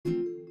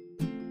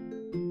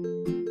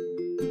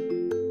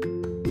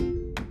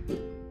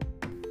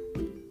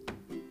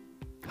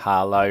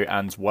Hello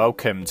and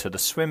welcome to the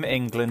Swim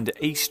England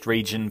East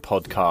Region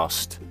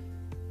podcast.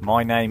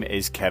 My name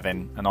is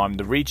Kevin and I'm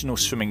the Regional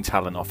Swimming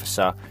Talent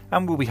Officer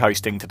and will be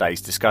hosting today's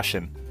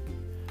discussion.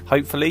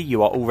 Hopefully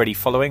you are already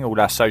following all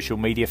our social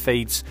media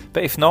feeds,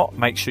 but if not,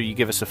 make sure you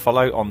give us a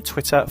follow on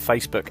Twitter,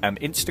 Facebook and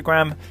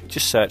Instagram.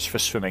 Just search for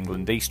Swim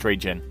England East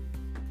Region.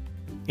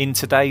 In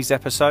today's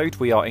episode,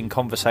 we are in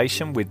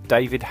conversation with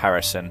David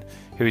Harrison,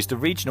 who is the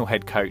Regional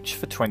Head Coach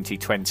for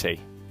 2020.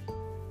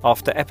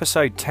 After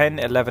episode 10,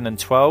 11 and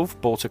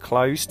 12 brought a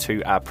close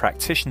to our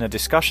practitioner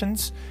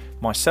discussions,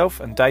 myself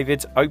and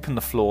David open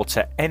the floor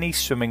to any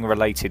swimming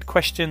related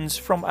questions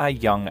from our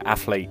young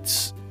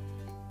athletes.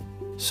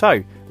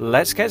 So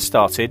let's get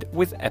started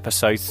with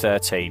episode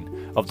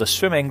 13 of the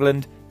Swim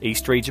England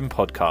East Region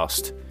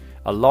podcast,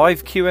 a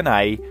live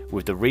Q&A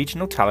with the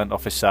Regional Talent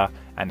Officer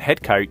and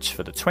Head Coach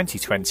for the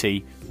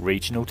 2020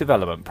 Regional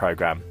Development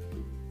Programme.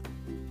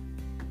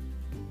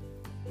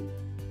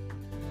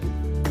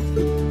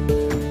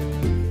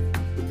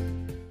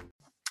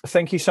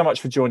 Thank you so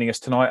much for joining us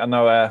tonight. I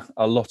know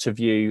a lot of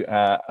you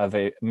have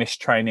a missed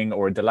training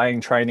or a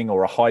delaying training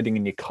or are hiding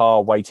in your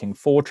car waiting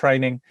for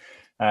training.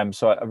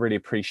 So I really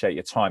appreciate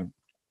your time.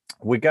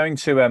 We're going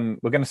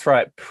to throw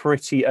it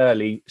pretty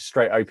early,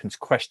 straight open to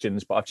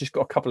questions, but I've just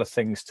got a couple of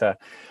things to,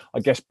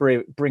 I guess,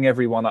 bring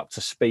everyone up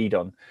to speed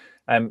on.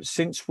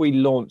 Since we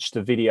launched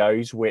the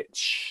videos,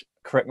 which,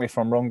 correct me if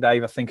I'm wrong,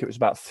 Dave, I think it was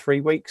about 3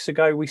 weeks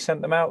ago we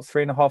sent them out,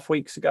 3.5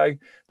 weeks ago.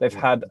 They've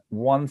had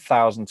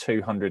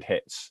 1,200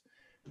 hits.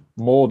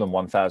 More than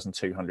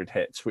 1,200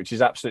 hits, which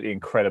is absolutely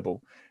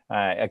incredible.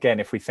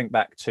 Again, if we think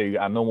back to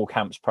our normal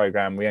camps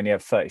program, we only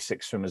have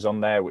 36 swimmers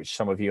on there, which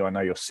some of you, I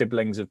know your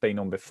siblings have been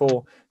on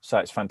before, so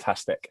it's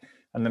fantastic.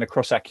 And then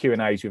across our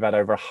Q&As, we've had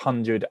over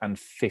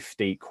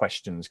 150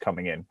 questions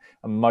coming in,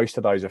 and most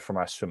of those are from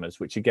our swimmers,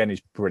 which again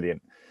is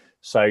brilliant.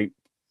 So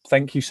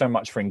thank you so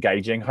much for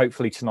engaging.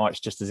 Hopefully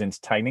tonight's just as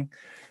entertaining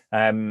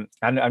and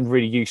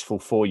really useful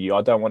for you.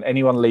 I don't want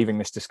anyone leaving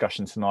this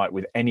discussion tonight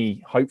with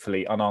any,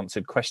 hopefully,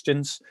 unanswered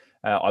questions.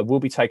 I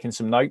will be taking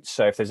some notes,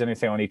 so if there's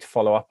anything I need to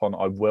follow up on,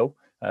 I will.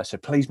 So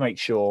please make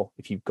sure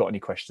if you've got any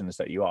questions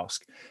that you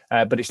ask.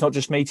 But it's not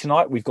just me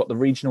tonight. We've got the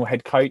Regional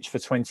Head Coach for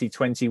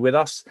 2020 with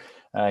us.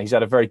 He's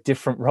had a very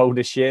different role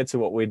this year to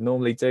what we'd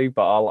normally do,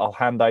 but I'll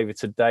hand over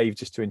to Dave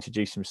just to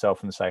introduce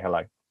himself and say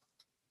hello.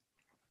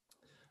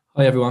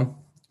 Hi, everyone.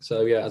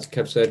 So, yeah, as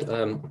Kev said,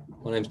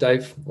 my name's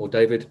Dave, or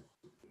David.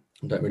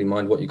 I don't really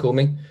mind what you call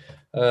me.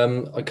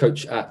 I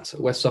coach at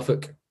West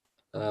Suffolk,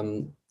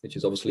 which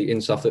is obviously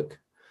in Suffolk.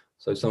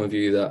 So some of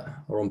you that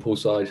are on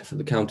poolside for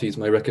the counties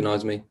may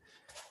recognise me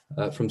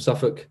from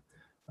Suffolk.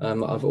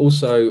 I've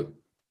also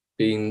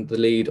been the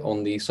lead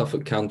on the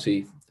Suffolk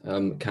County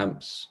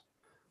camps.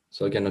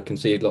 So again, I can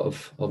see a lot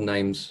of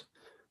names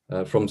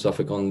from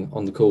Suffolk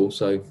on the call.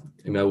 So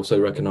you may also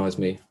recognise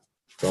me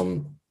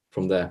from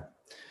there.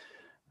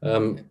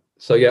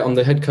 So yeah, I'm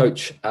the head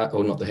coach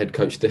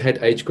the head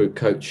age group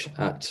coach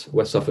at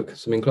West Suffolk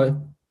Swimming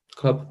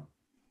Club.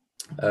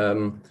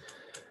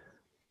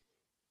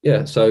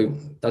 Yeah, so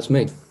that's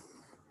me.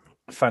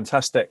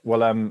 Fantastic.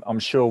 Well, I'm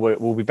sure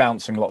we'll be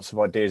bouncing lots of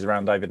ideas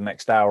around over the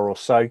next hour or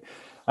so.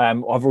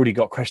 I've already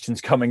got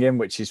questions coming in,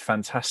 which is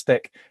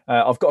fantastic.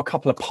 I've got a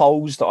couple of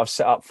polls that I've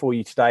set up for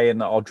you today,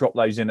 and I'll drop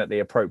those in at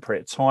the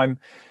appropriate time.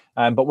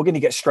 But we're going to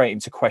get straight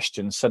into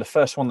questions. So the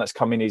first one that's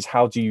come in is,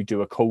 how do you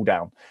do a cool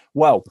down?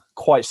 Well,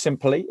 quite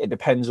simply, it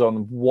depends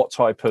on what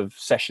type of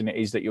session it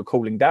is that you're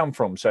cooling down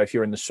from. So if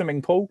you're in the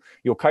swimming pool,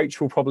 your coach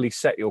will probably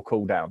set your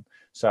cool down.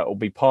 So it will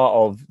be part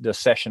of the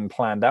session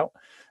planned out.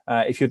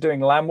 If you're doing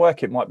land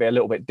work, it might be a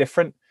little bit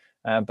different.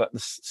 But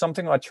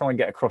something I try and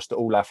get across to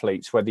all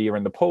athletes, whether you're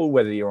in the pool,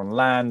 whether you're on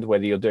land,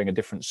 whether you're doing a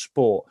different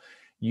sport,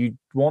 you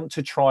want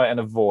to try and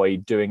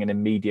avoid doing an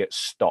immediate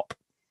stop.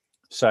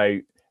 So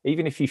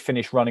even if you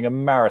finish running a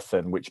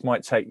marathon, which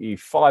might take you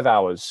 5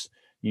 hours,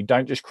 you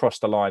don't just cross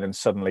the line and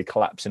suddenly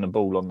collapse in a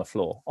ball on the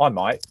floor. I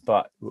might,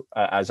 but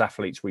as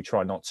athletes, we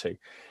try not to.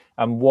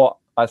 And what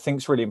I think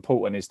is really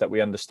important is that we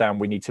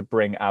understand we need to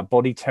bring our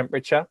body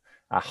temperature,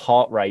 our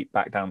heart rate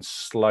back down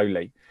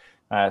slowly.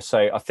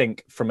 So I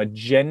think from a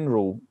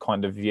general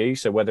kind of view,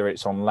 so whether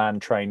it's on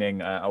land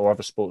training or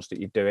other sports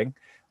that you're doing,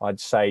 I'd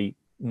say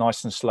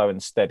nice and slow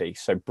and steady.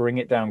 So bring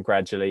it down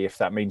gradually. If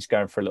that means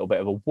going for a little bit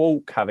of a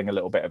walk, having a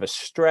little bit of a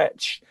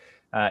stretch.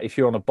 If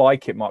you're on a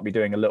bike, it might be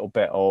doing a little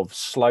bit of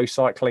slow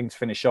cycling to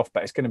finish off,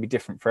 but it's going to be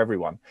different for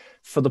everyone.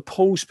 For the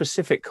pool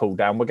specific cool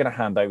down, we're going to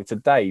hand over to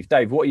Dave.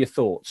 Dave, what are your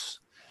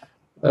thoughts?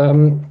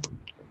 All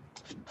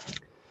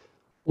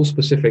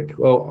specific.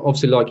 Well,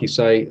 obviously, like you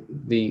say,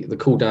 the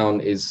cool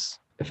down is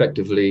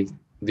effectively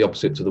the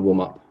opposite to the warm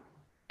up.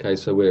 Okay,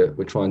 so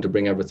we're trying to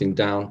bring everything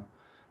down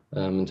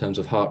in terms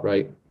of heart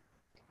rate,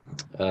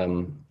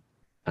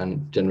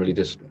 and generally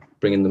just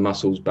bringing the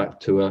muscles back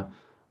to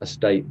a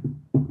state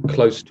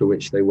close to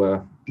which they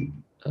were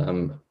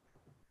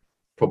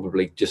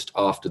probably just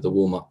after the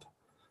warm up,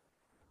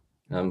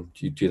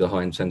 due to the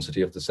high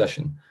intensity of the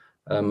session.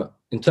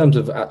 In terms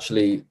of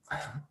actually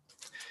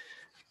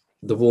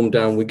the warm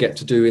down we get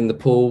to do in the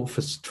pool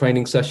for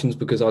training sessions,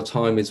 because our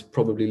time is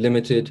probably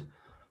limited,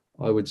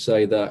 I would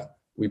say that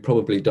we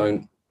probably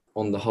don't,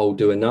 on the whole,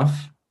 do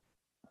enough.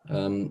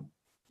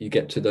 You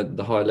get to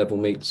the higher level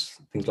meets,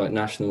 things like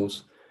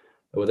nationals,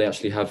 where they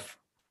actually have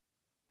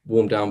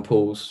warm down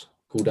pools,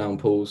 cool down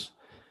pools,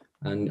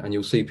 and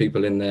you'll see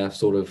people in there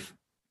sort of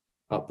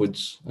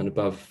upwards and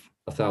above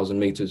 1,000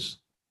 meters.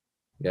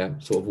 Yeah,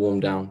 sort of warm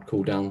down,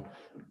 cool down,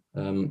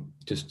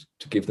 just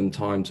to give them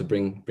time to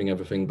bring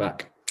everything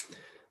back.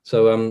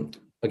 So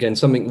again,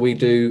 something we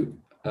do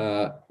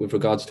with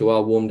regards to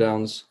our warm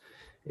downs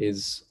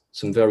is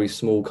some very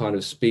small kind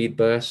of speed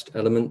burst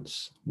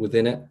elements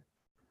within it,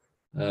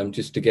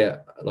 just to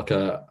get like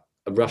a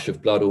rush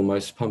of blood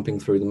almost pumping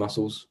through the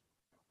muscles.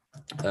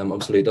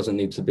 Obviously, it doesn't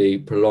need to be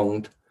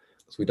prolonged,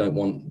 because we don't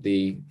want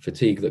the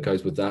fatigue that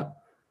goes with that,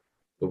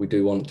 but we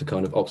do want to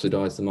kind of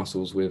oxidize the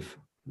muscles with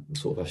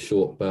sort of a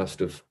short burst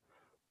of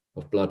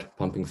blood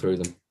pumping through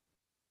them.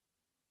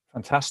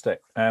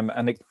 Fantastic.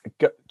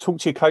 Talk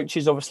to your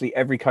coaches. Obviously,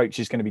 every coach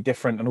is going to be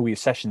different and all your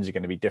sessions are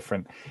going to be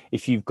different.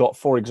 If you've got,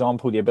 for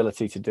example, the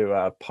ability to do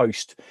a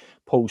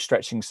post-pool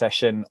stretching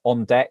session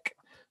on deck,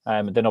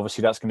 then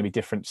obviously that's going to be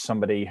different to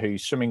somebody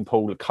whose swimming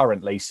pool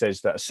currently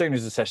says that as soon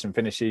as the session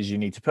finishes, you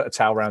need to put a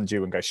towel around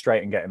you and go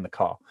straight and get in the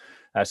car.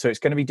 So it's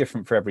going to be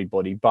different for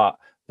everybody, but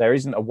there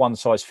isn't a one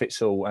size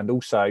fits all. And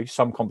also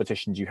some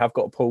competitions you have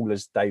got a pool,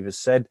 as Dave has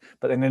said,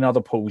 but then in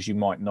other pools you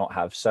might not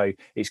have. So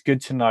it's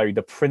good to know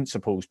the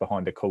principles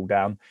behind a cool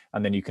down,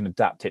 and then you can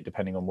adapt it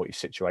depending on what your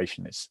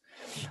situation is.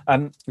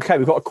 Okay,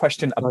 we've got a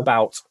question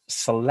about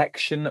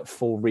selection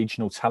for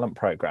regional talent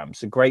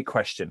programs. A great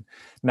question.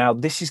 Now,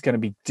 this is going to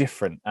be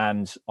different,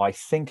 and I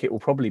think it will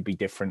probably be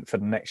different for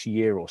the next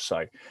year or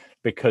so,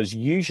 because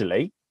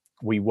usually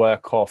we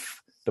work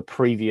off the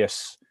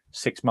previous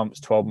 6 months,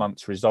 12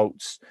 months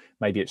results.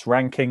 Maybe it's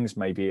rankings,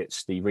 maybe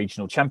it's the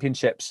regional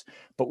championships.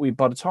 But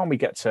by the time we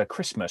get to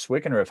Christmas,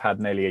 we're going to have had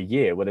nearly a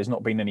year where there's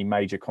not been any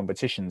major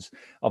competitions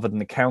other than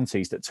the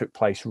counties that took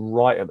place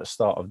right at the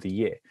start of the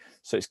year.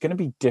 So it's going to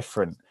be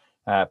different,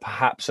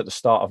 perhaps at the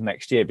start of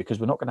next year,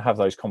 because we're not going to have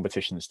those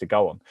competitions to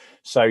go on.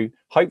 So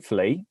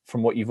hopefully,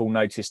 from what you've all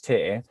noticed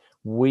here,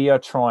 we are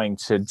trying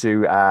to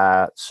do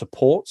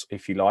support,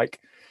 if you like,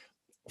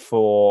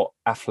 for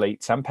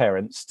athletes and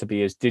parents to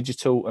be as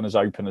digital and as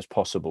open as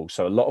possible.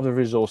 So a lot of the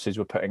resources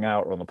we're putting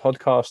out are on the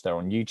podcast, they're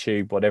on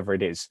YouTube, whatever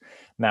it is.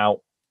 Now,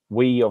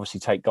 we obviously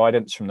take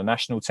guidance from the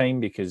national team,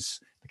 because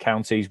the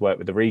counties work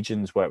with the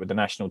regions, work with the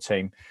national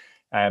team,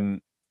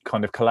 kind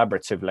of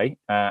collaboratively.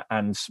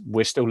 And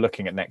we're still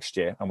looking at next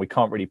year, and we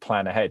can't really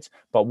plan ahead.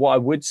 But what I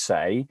would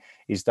say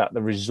is that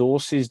the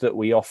resources that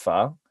we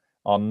offer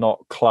are not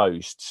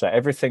closed. So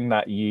everything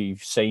that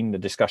you've seen, the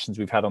discussions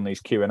we've had on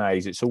these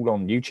Q&As, it's all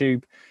on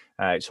YouTube.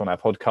 It's on our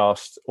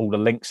podcast. All the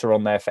links are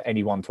on there for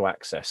anyone to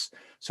access.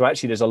 So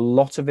actually, there's a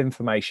lot of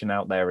information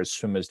out there as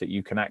swimmers that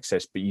you can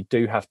access, but you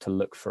do have to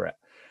look for it.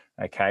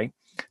 Okay.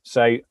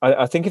 So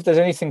I think if there's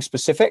anything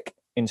specific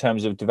in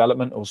terms of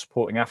development or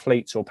supporting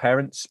athletes or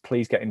parents,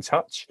 please get in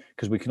touch,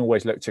 because we can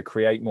always look to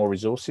create more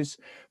resources.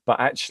 But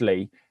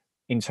actually,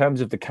 in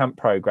terms of the camp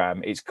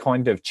program, it's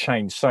kind of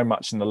changed so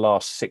much in the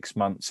last 6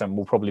 months, and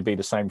will probably be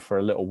the same for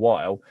a little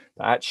while.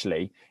 But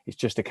actually, it's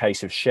just a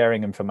case of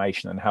sharing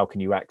information and how can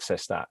you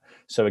access that.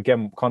 So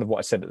again, kind of what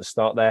I said at the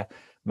start there,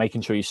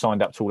 making sure you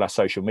signed up to all our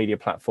social media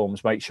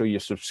platforms, make sure you're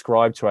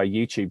subscribed to our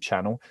YouTube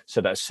channel,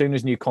 so that as soon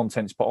as new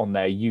content's put on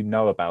there, you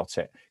know about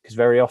it. Because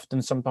very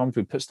often, sometimes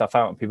we put stuff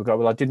out and people go,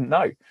 well, I didn't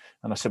know.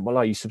 And I said, well,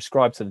 are you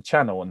subscribed to the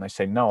channel? And they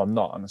say, no, I'm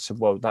not. And I said,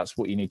 well, that's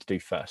what you need to do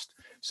first.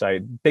 So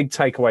big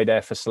takeaway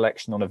there for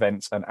selection on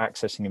events and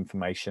accessing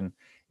information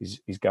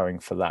is going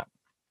for that.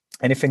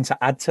 Anything to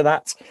add to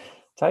that,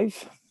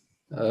 Dave?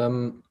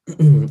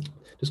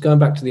 Just going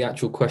back to the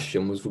actual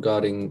question was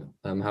regarding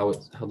how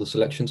the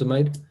selections are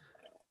made.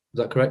 Is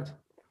that correct?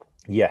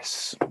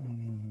 Yes.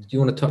 Do you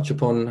want to touch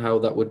upon how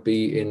that would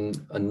be in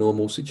a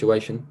normal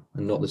situation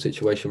and not the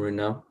situation we're in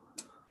now?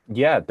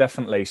 Yeah,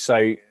 definitely.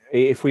 So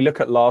if we look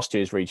at last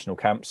year's regional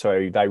camp,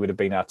 so they would have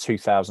been our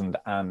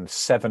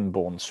 2007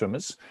 born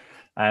swimmers.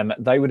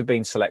 They would have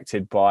been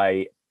selected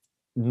by,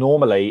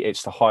 normally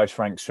it's the highest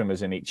ranked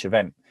swimmers in each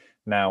event.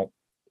 Now,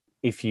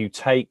 if you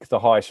take the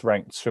highest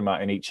ranked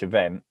swimmer in each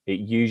event,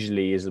 it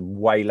usually is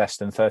way less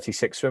than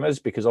 36 swimmers,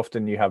 because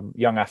often you have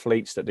young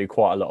athletes that do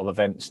quite a lot of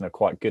events and are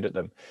quite good at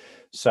them.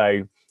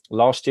 So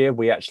last year,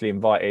 we actually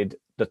invited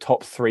the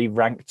top 3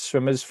 ranked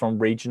swimmers from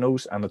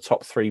regionals and the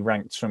top 3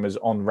 ranked swimmers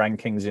on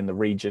rankings in the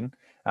region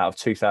out of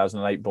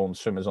 2008 born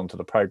swimmers onto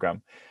the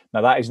program. Now,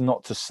 that is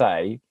not to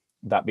say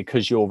that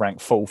because you're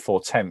ranked 4th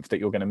or 10th that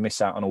you're going to miss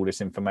out on all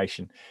this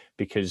information,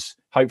 because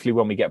hopefully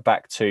when we get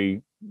back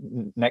to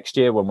next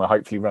year, when we're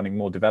hopefully running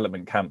more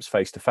development camps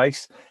face to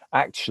face,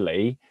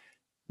 actually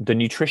the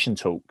nutrition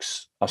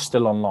talks are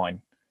still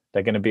online.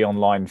 They're going to be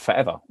online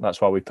forever.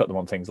 That's why we put them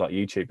on things like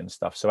YouTube and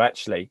stuff. So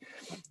actually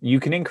you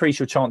can increase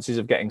your chances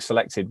of getting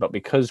selected, but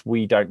because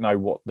we don't know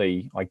what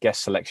the, I guess,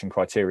 selection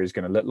criteria is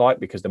going to look like,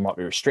 because there might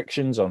be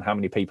restrictions on how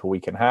many people we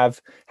can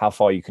have, how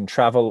far you can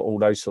travel, all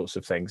those sorts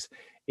of things,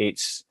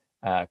 it's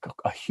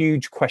a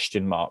huge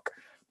question mark.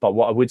 But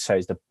what I would say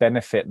is the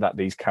benefit that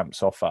these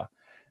camps offer,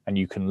 and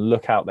you can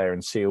look out there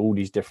and see all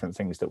these different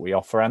things that we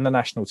offer. And the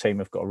national team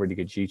have got a really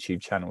good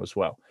YouTube channel as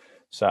well.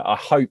 So I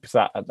hope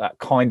that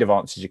kind of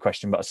answers your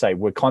question. But I say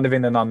we're kind of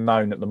in an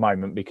unknown at the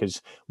moment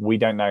because we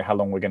don't know how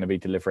long we're going to be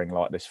delivering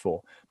like this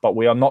for. But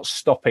we are not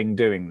stopping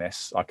doing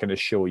this, I can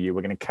assure you.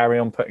 We're going to carry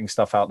on putting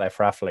stuff out there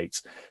for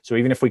athletes. So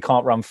even if we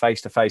can't run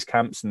face-to-face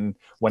camps and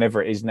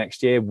whenever it is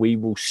next year, we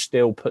will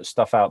still put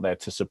stuff out there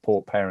to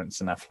support parents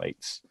and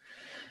athletes.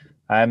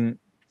 I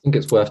think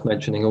it's worth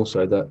mentioning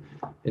also that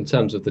in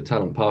terms of the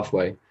talent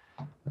pathway,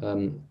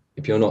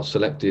 if you're not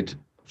selected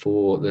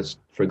for this,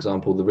 for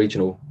example, the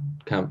regional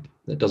camp,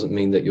 that doesn't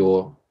mean that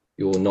you're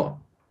not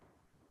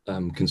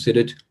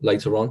considered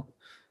later on.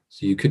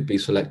 So you could be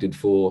selected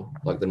for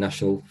like the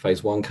national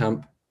phase 1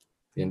 camp,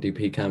 the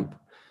NDP camp.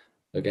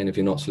 Again, if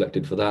you're not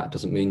selected for that,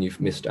 doesn't mean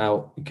you've missed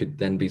out. You could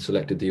then be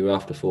selected the year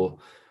after for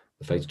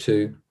the phase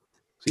 2.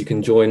 So you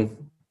can join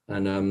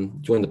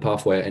the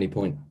pathway at any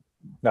point.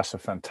 That's a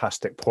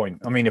fantastic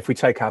point. I mean, if we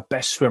take our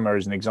best swimmer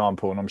as an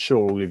example, and I'm sure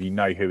all of you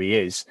know who he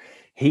is,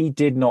 he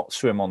did not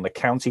swim on the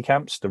county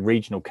camps, the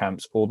regional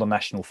camps, or the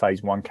national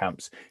phase 1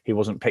 camps. He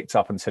wasn't picked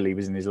up until he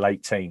was in his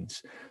late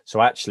teens. So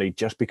actually,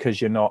 just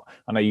because you're not,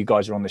 I know you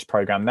guys are on this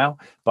program now,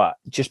 but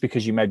just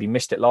because you maybe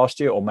missed it last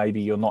year, or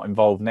maybe you're not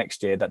involved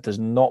next year, that does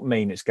not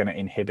mean it's going to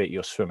inhibit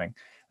your swimming.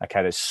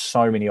 Okay, there's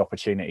so many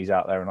opportunities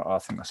out there, and I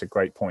think that's a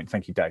great point.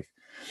 Thank you, Dave.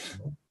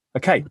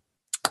 Okay.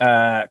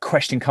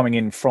 Question coming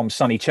in from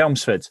Sunny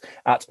Chelmsford.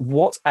 At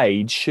what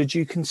age should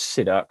you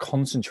consider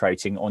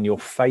concentrating on your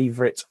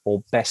favourite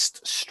or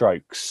best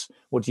strokes?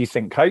 What do you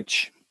think,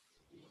 Coach?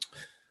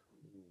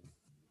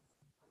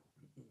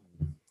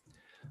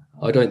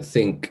 I don't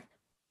think,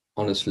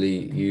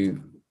 honestly,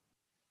 you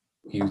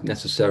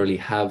necessarily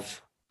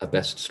have a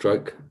best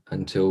stroke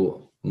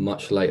until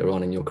much later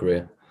on in your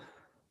career.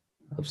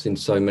 I've seen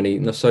so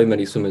many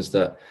swimmers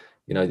that,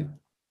 you know,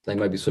 they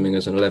may be swimming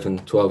as an 11,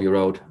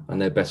 12-year-old and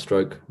their best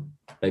stroke,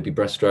 maybe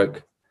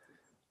breaststroke.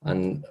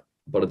 And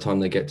by the time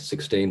they get to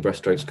 16,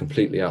 breaststroke's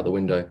completely out the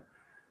window.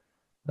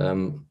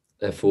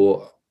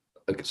 Therefore,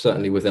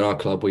 certainly within our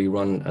club, we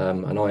run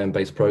an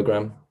IM-based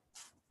program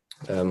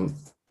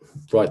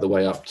right the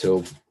way up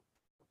till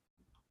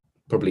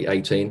probably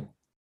 18.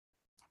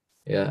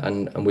 Yeah,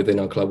 and within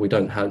our club, we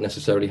don't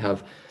necessarily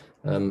have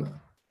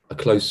a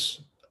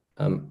close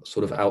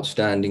sort of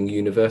outstanding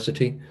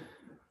university.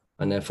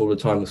 And therefore,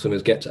 the time the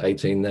swimmers get to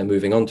 18, they're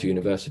moving on to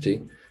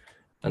university.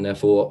 And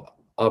therefore,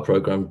 our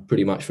program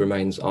pretty much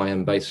remains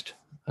IM based,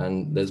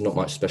 and there's not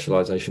much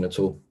specialization at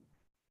all.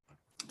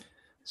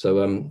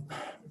 So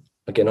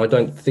again, I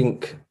don't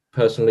think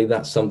personally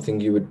that's something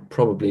you would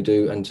probably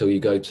do until you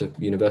go to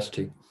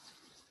university.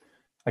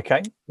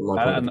 Okay.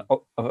 And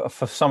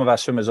for some of our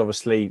swimmers,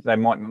 obviously, they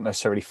might not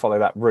necessarily follow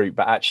that route,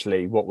 but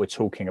actually what we're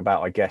talking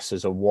about, I guess,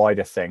 as a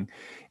wider thing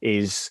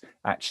is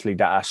actually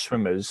that our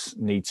swimmers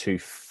need to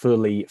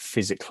fully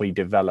physically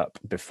develop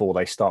before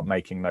they start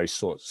making those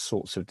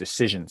sorts of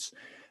decisions.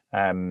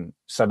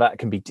 So that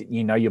can be,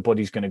 you know, your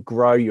body's going to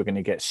grow, you're going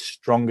to get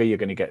stronger, you're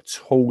going to get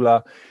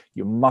taller,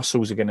 your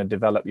muscles are going to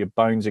develop, your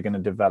bones are going to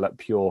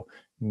develop, your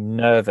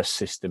nervous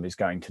system is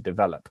going to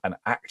develop. And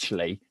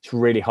actually, it's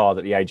really hard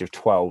at the age of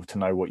 12 to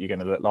know what you're going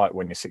to look like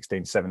when you're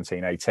 16,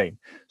 17, 18.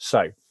 So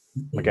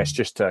I guess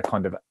just to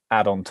kind of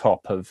add on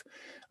top of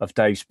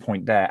Dave's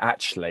point there,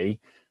 actually,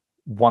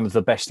 one of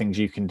the best things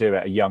you can do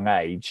at a young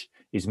age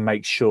is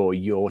make sure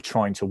you're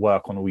trying to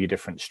work on all your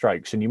different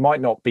strokes. And you might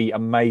not be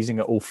amazing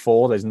at all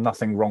four. There's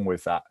nothing wrong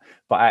with that.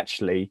 But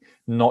actually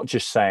not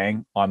just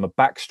saying I'm a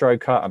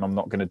backstroker and I'm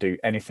not going to do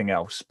anything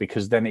else,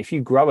 because then if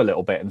you grow a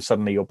little bit and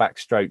suddenly your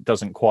backstroke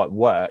doesn't quite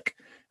work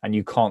and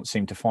you can't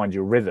seem to find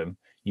your rhythm,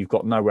 you've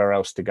got nowhere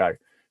else to go.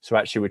 So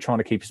actually we're trying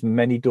to keep as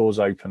many doors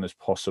open as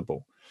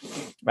possible.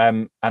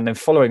 And then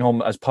following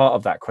on as part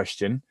of that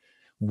question,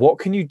 what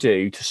can you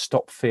do to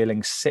stop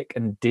feeling sick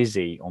and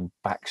dizzy on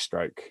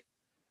backstroke?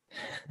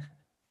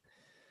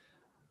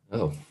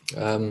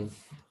 I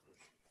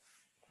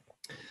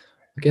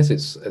guess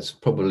it's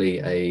probably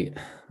a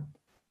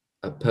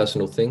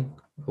personal thing.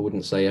 I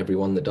wouldn't say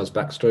everyone that does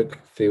backstroke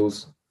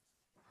feels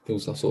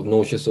sort of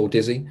nauseous or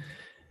dizzy.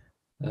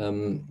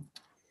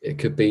 It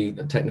could be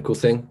a technical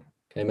thing.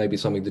 Okay, maybe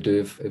something to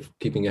do with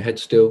keeping your head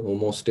still or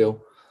more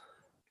still.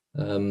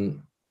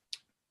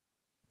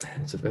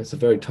 It's a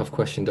very tough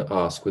question to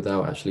ask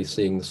without actually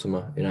seeing the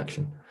swimmer in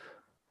action.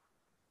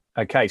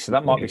 Okay, so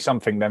that might be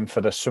something then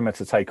for the swimmer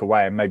to take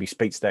away and maybe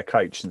speak to their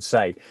coach and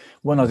say,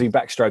 when I do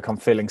backstroke, I'm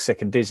feeling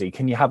sick and dizzy.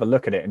 Can you have a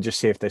look at it and just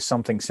see if there's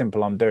something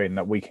simple I'm doing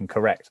that we can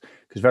correct?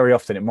 Because very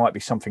often it might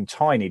be something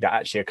tiny that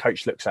actually a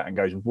coach looks at and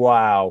goes,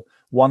 wow,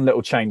 one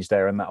little change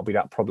there and that'll be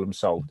that problem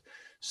solved.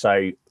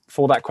 So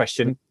for that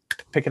question,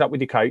 pick it up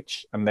with your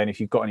coach. And then if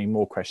you've got any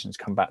more questions,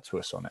 come back to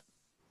us on it.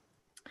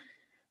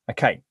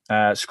 Okay,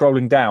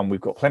 scrolling down,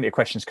 we've got plenty of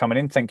questions coming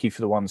in. Thank you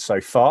for the ones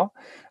so far.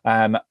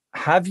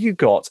 have you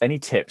got any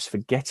tips for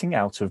getting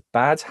out of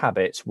bad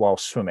habits while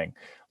swimming,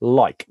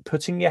 like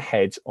putting your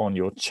head on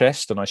your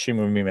chest, and I assume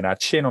we're moving our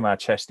chin on our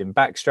chest in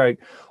backstroke,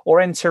 or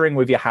entering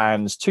with your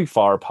hands too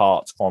far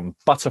apart on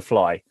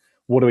butterfly?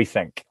 What do we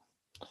think?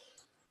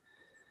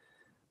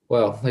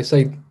 Well, they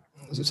say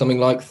something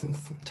like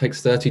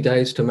takes 30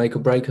 days to make or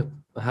break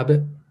a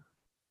habit.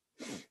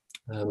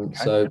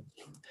 So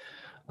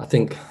I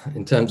think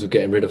in terms of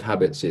getting rid of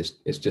habits,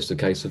 it's just a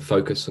case of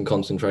focus and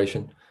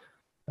concentration.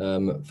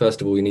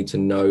 First of all, you need to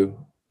know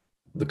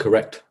the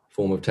correct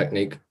form of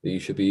technique that you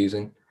should be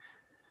using.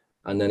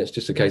 And then it's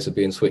just a case of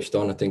being switched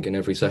on, I think, in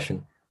every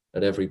session,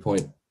 at every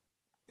point.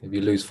 If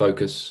you lose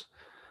focus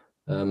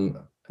and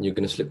you're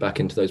going to slip back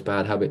into those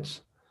bad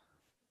habits,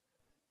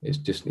 it's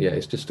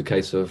just a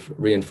case of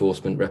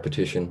reinforcement,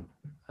 repetition,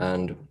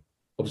 and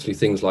obviously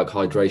things like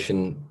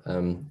hydration,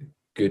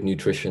 good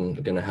nutrition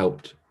are going to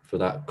help for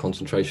that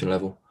concentration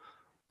level,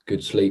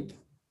 good sleep.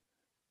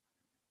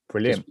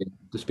 Brilliant.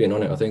 Just being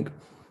on it, I think.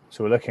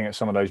 So we're looking at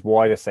some of those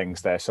wider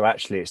things there. So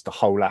actually it's the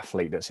whole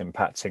athlete that's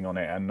impacting on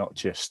it, and not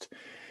just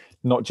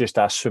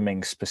our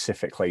swimming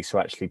specifically. So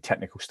actually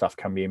technical stuff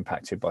can be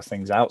impacted by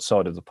things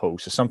outside of the pool.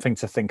 So something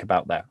to think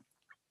about there.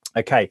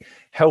 Okay,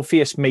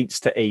 healthiest meats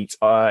to eat.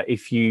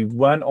 If you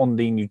weren't on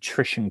the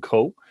nutrition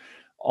call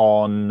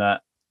on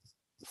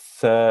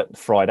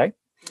Friday,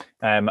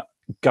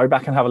 go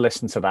back and have a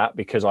listen to that,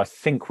 because I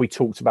think we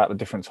talked about the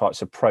different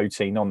types of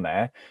protein on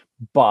there.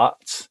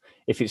 But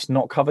if it's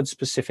not covered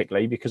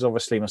specifically, because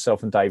obviously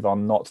myself and Dave are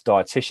not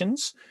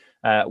dietitians,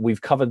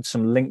 we've covered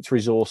some linked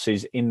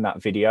resources in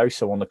that video.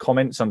 So on the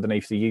comments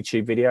underneath the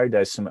YouTube video,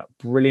 there's some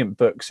brilliant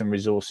books and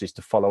resources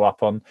to follow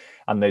up on.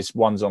 And there's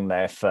ones on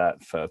there for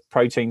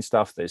protein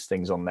stuff. There's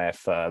things on there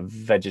for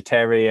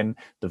vegetarian,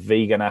 the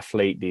vegan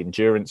athlete, the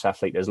endurance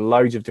athlete. There's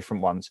loads of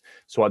different ones.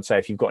 So I'd say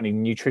if you've got any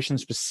nutrition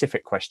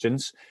specific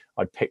questions,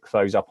 I'd pick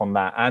those up on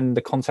that. And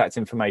the contact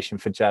information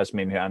for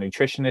Jasmine, our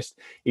nutritionist,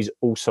 is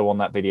also on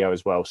that video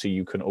as well. So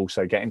you can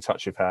also get in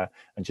touch with her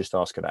and just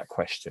ask her that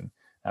question.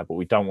 But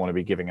we don't want to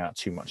be giving out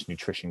too much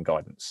nutrition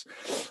guidance.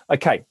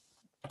 Okay.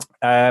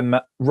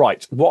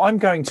 Right. What I'm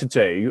going to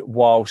do,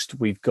 whilst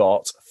we've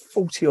got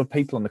 40 odd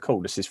people on the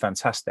call, this is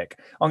fantastic.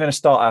 I'm going to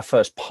start our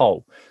first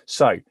poll.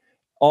 So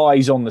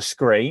eyes on the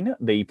screen.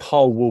 The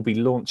poll will be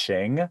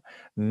launching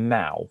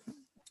now.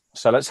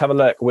 So let's have a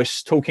look. We're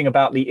talking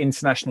about the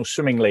International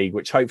Swimming League,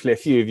 which hopefully a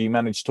few of you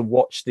managed to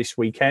watch this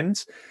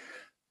weekend.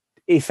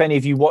 If any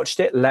of you watched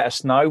it, let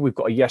us know. We've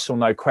got a yes or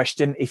no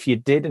question. If you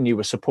did and you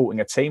were supporting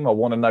a team, I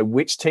want to know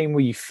which team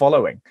were you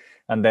following?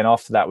 And then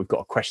after that, we've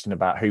got a question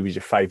about who was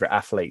your favourite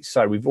athlete.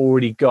 So we've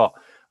already got,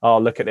 oh,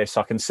 look at this.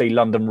 I can see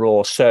London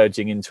Roar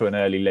surging into an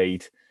early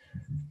lead,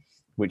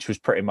 which was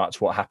pretty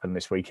much what happened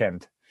this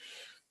weekend.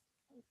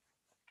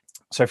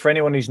 So for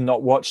anyone who's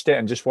not watched it,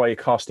 and just while you're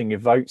casting your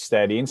votes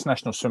there, the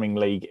International Swimming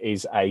League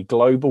is a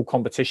global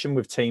competition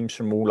with teams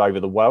from all over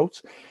the world.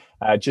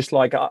 Just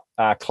like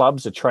our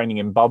clubs are training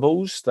in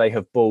bubbles, they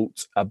have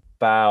brought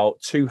about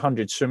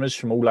 200 swimmers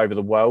from all over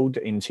the world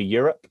into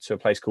Europe to a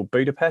place called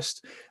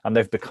Budapest, and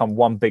they've become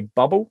one big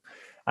bubble.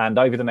 And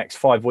over the next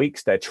 5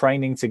 weeks, they're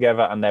training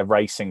together and they're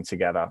racing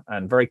together.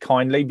 And very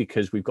kindly,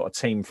 because we've got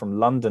a team from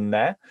London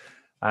there,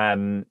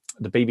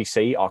 the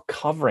BBC are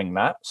covering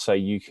that, so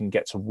you can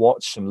get to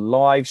watch some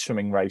live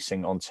swimming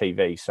racing on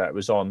TV. So it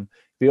was on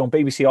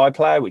BBC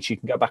iPlayer, which you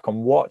can go back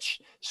and watch.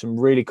 Some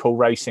really cool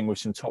racing with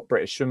some top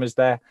British swimmers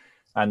there.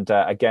 And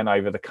again,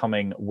 over the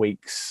coming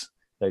weeks,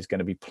 there's going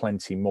to be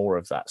plenty more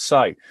of that.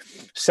 So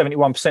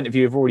 71% of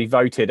you have already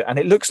voted, and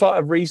it looks like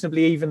a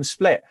reasonably even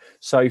split.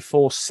 So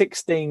for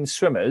 16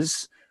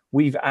 swimmers,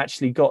 we've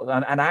actually got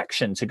an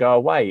action to go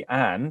away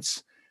and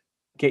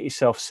get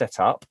yourself set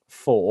up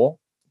for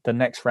the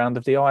next round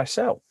of the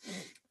ISL.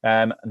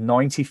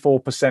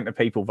 94% of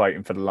people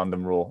voting for the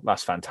London Roar.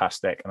 That's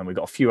fantastic. And then we've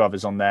got a few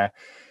others on there.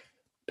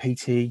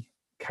 PT,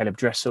 Caleb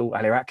Dressel,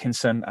 Ali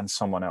Atkinson, and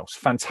someone else.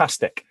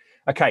 Fantastic.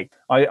 Okay,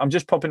 I'm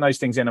just popping those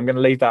things in. I'm going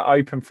to leave that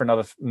open for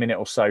another minute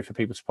or so for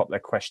people to pop their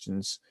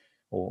questions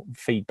or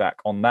feedback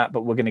on that,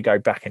 but we're going to go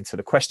back into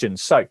the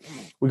questions. So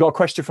we got a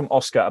question from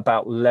Oscar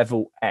about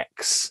Level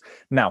X.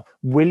 Now,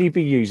 will you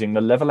be using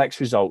the Level X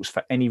results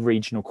for any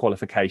regional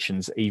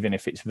qualifications, even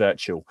if it's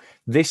virtual?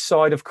 This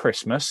side of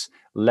Christmas,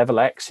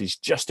 Level X is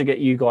just to get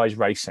you guys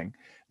racing.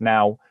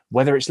 Now,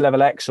 whether it's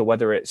Level X or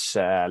whether it's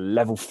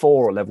Level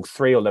 4 or Level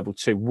 3 or Level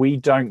 2, we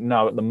don't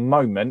know at the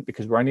moment,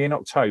 because we're only in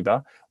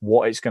October,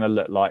 what it's going to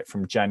look like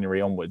from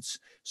January onwards.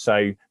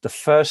 So the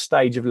first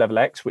stage of Level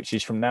X, which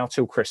is from now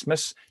till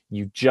Christmas,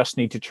 you just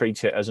need to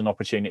treat it as an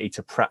opportunity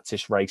to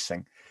practice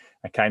racing.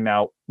 Okay,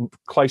 now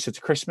closer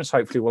to Christmas,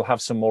 hopefully we'll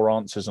have some more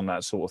answers on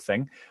that sort of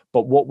thing.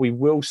 But what we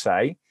will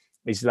say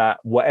is that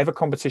whatever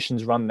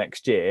competitions run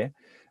next year,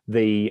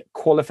 the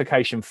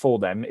qualification for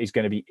them is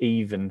going to be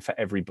even for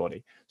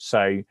everybody.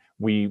 So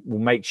we will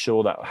make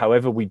sure that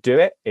however we do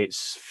it,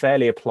 it's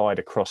fairly applied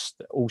across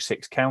all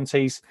 6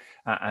 counties.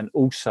 And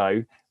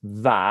also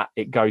that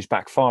it goes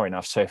back far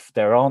enough. So if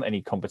there aren't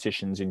any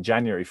competitions in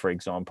January, for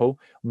example,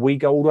 we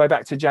go all the way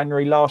back to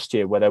January last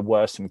year where there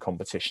were some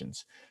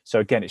competitions. So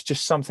again, it's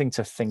just something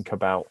to think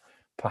about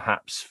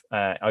perhaps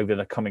over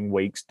the coming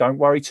weeks. Don't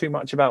worry too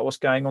much about what's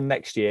going on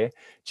next year.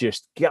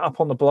 Just get up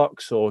on the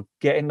blocks or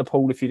get in the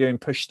pool if you're doing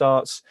push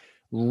starts,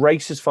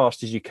 race as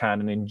fast as you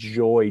can and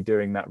enjoy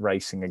doing that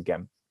racing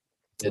again.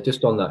 Yeah,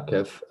 just on that,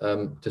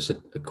 Kev, just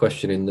a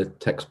question in the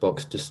text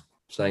box, just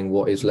saying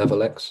what is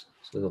Level X?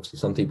 So there's obviously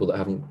some people that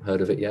haven't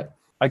heard of it yet.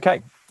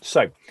 Okay,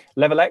 so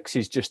Level X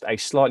is just a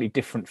slightly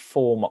different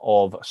form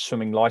of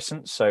swimming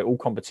license. So all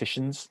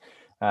competitions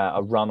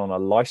are run on a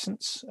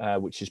license,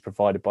 which is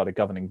provided by the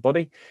governing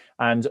body.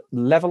 And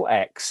Level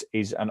X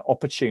is an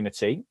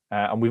opportunity,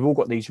 and we've all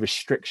got these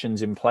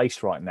restrictions in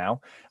place right now,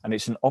 and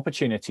it's an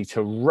opportunity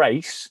to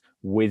race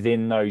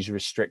within those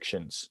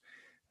restrictions.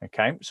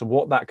 Okay, so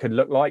what that could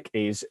look like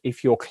is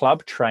if your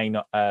club train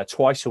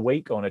twice a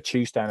week on a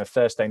Tuesday and a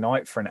Thursday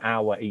night for an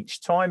hour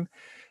each time,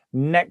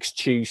 next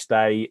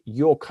Tuesday,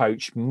 your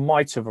coach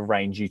might have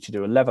arranged you to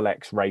do a Level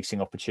X racing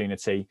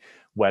opportunity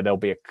where there'll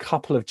be a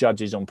couple of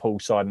judges on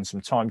poolside and some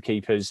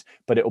timekeepers,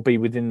 but it'll be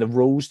within the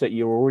rules that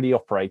you're already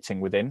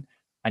operating within,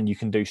 and you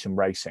can do some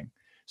racing.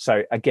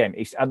 So again,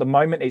 at the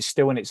moment, it's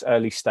still in its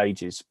early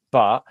stages,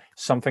 but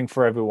something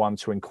for everyone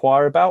to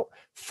inquire about,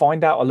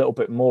 find out a little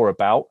bit more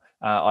about.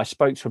 I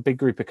spoke to a big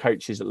group of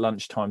coaches at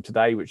lunchtime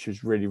today, which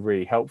was really,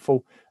 really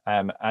helpful.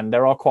 And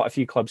there are quite a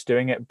few clubs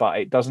doing it, but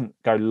it doesn't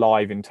go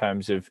live in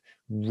terms of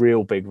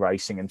real big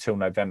racing until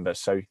November.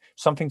 So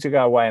something to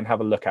go away and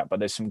have a look at. But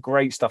there's some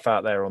great stuff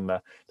out there on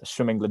the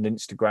Swim England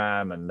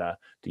Instagram and the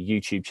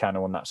YouTube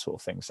channel and that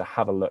sort of thing. So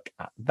have a look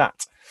at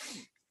that.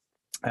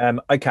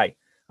 Okay,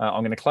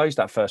 I'm going to close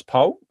that first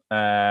poll.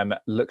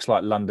 Looks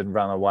like London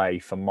ran away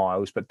for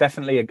Miles, but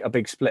definitely a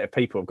big split of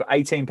people. I've got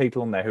 18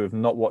 people on there who have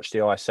not watched the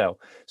ISL.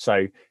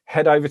 So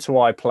head over to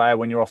iPlayer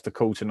when you're off the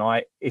call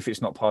tonight. If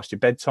it's not past your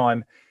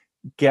bedtime,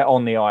 get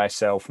on the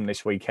ISL from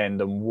this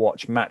weekend and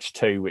watch match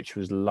 2, which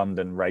was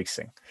London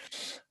racing.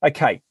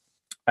 Okay.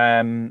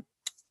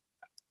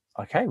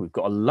 Okay, we've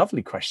got a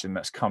lovely question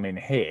that's come in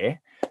here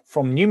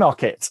from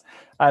Newmarket.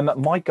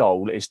 My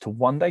goal is to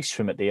one day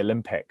swim at the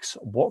Olympics.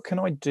 What can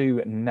I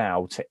do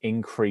now to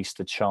increase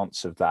the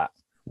chance of that?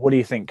 What do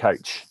you think,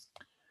 Coach?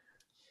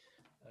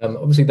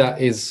 Obviously, that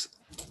is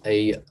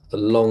a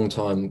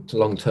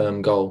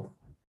long-term goal.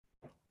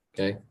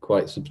 Okay,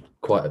 quite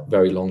a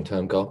very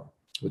long-term goal,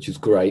 which is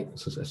great.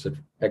 It's an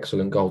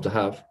excellent goal to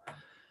have.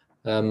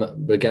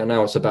 But again,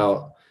 now it's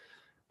about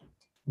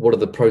what are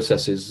the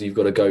processes you've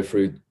got to go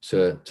through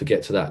to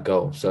get to that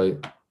goal. So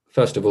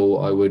first of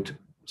all, I would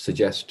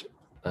suggest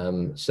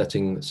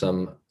setting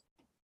some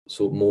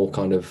sort of more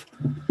kind of,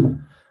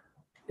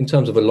 in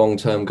terms of a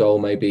long-term goal,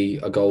 maybe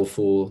a goal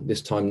for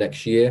this time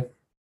next year.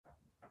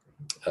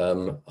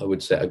 I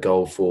would set a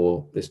goal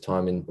for this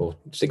time or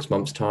 6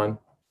 months time.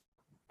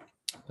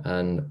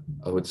 And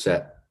I would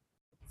set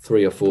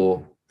 3 or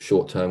 4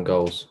 short-term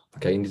goals.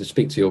 Okay, you need to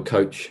speak to your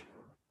coach,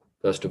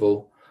 first of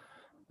all.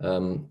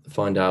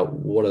 Find out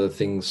what are the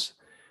things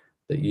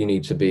that you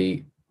need to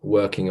be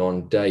working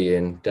on day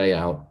in, day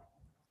out.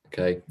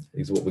 Okay,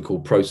 these are what we call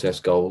process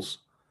goals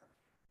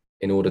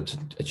in order to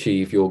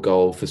achieve your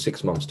goal for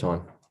 6 months'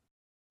 time.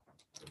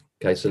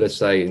 Okay, so let's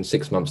say in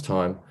 6 months'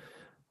 time,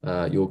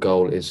 your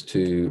goal is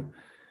to,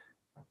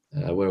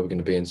 where are we going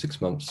to be in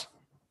 6 months?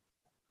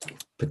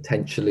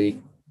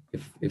 Potentially,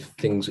 if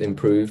things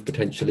improve,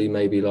 potentially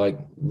maybe like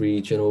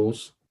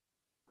regionals.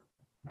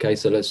 Okay,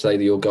 so let's say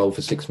that your goal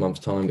for 6 months'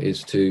 time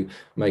is to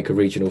make a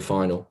regional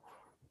final.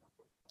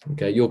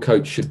 Okay, your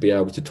coach should be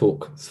able to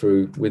talk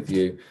through with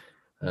you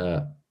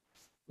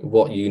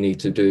what you need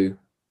to do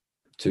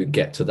to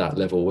get to that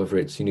level, whether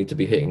it's you need to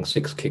be hitting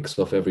 6 kicks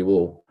off every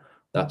wall.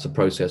 That's a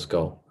process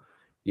goal.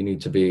 You need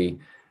to be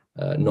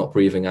not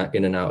breathing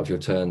in and out of your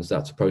turns.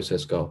 That's a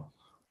process goal.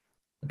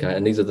 Okay,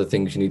 and these are the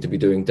things you need to be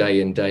doing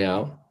day in, day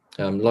out.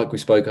 Like we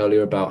spoke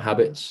earlier about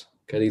habits.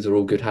 Okay, these are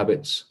all good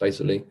habits,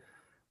 basically.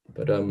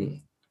 But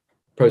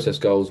process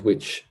goals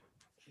which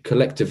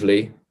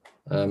collectively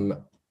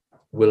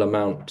will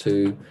amount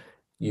to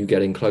you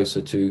getting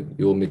closer to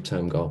your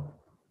midterm goal.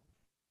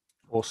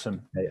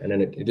 Awesome. Okay, and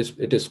then it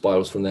just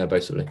spirals from there,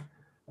 basically.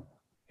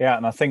 Yeah,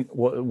 and I think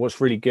what's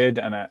really good,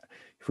 and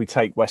if we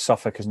take West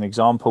Suffolk as an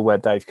example where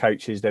Dave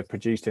coaches, they've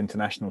produced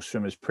international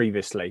swimmers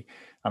previously.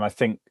 And I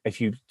think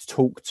if you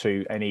talk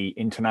to any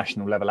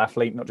international level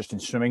athlete, not just in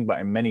swimming, but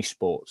in many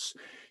sports,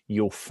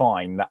 you'll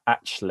find that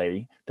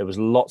actually there was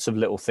lots of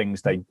little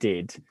things they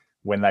did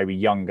when they were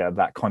younger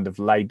that kind of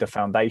laid the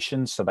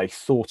foundation. So they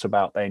thought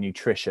about their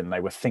nutrition, they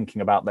were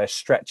thinking about their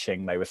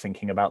stretching, they were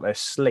thinking about their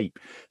sleep.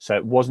 So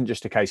it wasn't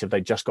just a case of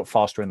they just got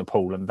faster in the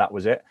pool and that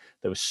was it.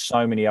 There were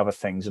so many other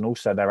things, and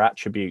also their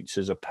attributes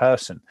as a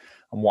person.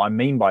 And what I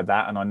mean by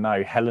that, and I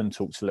know Helen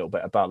talks a little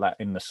bit about that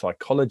in the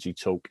psychology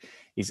talk,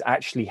 is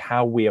actually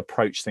how we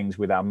approach things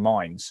with our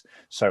minds.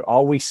 So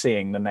are we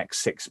seeing the next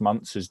 6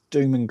 months as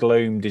doom and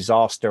gloom,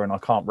 disaster, and I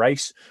can't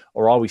race?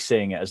 Or are we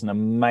seeing it as an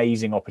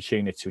amazing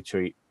opportunity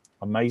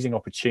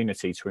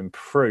to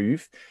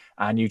improve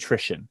our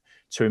nutrition,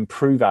 to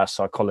improve our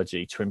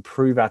psychology, to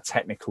improve our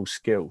technical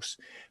skills.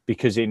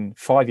 Because in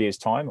 5 years'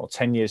 time or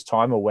 10 years'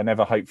 time, or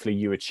whenever hopefully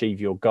you achieve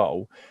your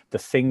goal, the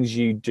things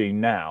you do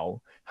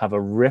now have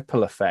a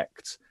ripple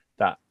effect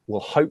that will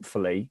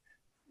hopefully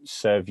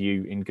serve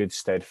you in good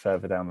stead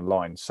further down the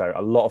line. So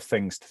a lot of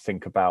things to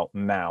think about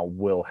now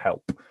will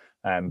help.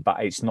 But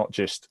it's not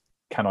just,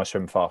 can I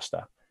swim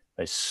faster?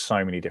 There's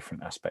so many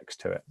different aspects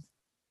to it.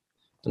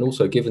 And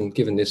also,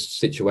 given this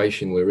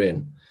situation we're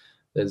in,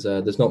 there's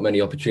not many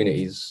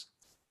opportunities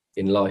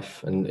in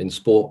life and in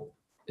sport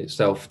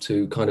itself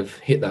to kind of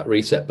hit that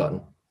reset button.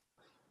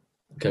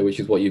 Okay, which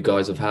is what you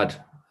guys have had.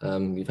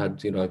 You've had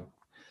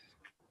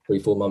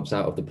 3-4 months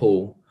out of the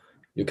pool.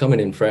 You're coming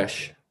in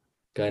fresh.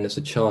 Okay, and it's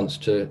a chance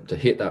to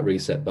hit that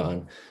reset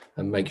button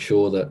and make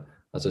sure that,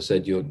 as I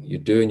said, you're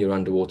doing your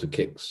underwater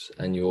kicks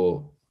and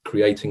you're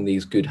creating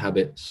these good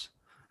habits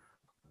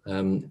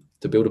to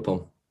build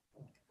upon.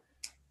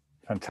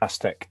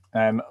 Fantastic.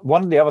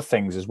 One of the other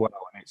things as well,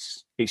 and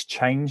it's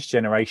changed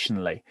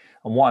generationally.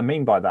 And what I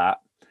mean by that,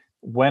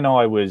 when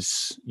I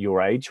was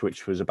your age,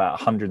 which was about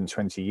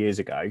 120 years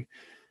ago,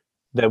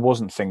 there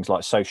wasn't things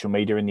like social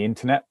media and the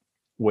internet,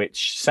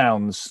 which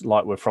sounds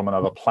like we're from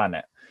another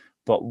planet.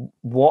 But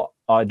what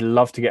I'd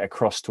love to get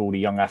across to all the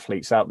young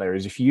athletes out there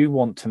is, if you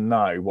want to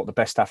know what the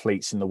best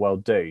athletes in the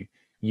world do,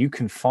 you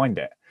can find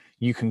it.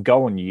 You can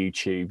go on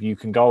YouTube, you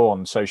can go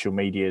on social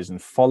medias and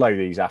follow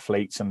these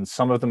athletes, and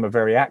some of them are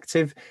very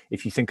active.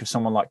 If you think of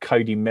someone like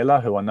Cody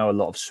Miller, who I know a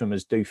lot of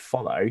swimmers do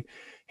follow,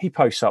 he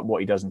posts up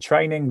what he does in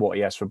training, what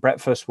he has for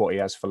breakfast, what he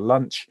has for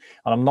lunch.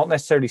 And I'm not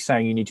necessarily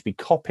saying you need to be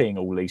copying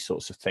all these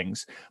sorts of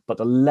things, but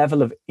the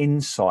level of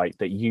insight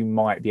that you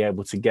might be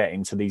able to get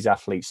into these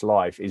athletes'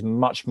 life is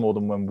much more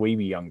than when we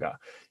were younger.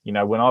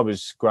 When I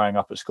was growing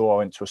up at school, I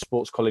went to a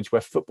sports college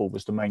where football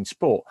was the main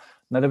sport.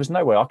 Now, there was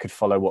no way I could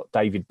follow what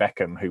David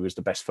Beckham, who was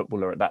the best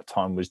footballer at that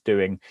time, was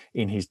doing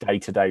in his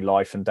day-to-day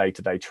life and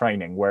day-to-day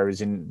training.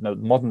 Whereas in the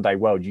modern day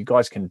world, you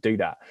guys can do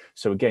that.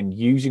 So again,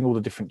 using all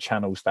the different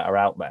channels that are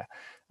out there.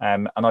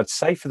 And I'd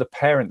say for the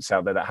parents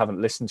out there that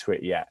haven't listened to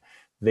it yet,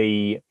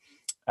 the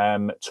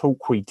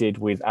talk we did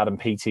with Adam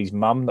Peaty's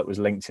mum that was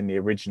linked in the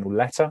original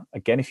letter.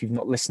 Again, if you've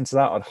not listened to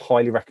that, I'd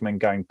highly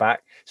recommend going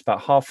back. It's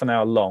about half an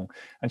hour long.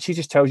 And she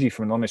just tells you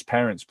from an honest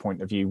parent's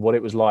point of view what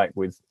it was like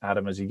with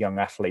Adam as a young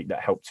athlete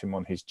that helped him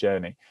on his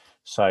journey.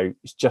 So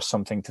it's just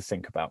something to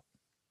think about.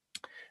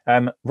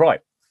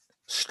 Right,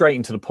 straight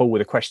into the pool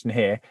with a question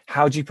here.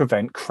 How do you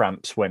prevent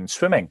cramps when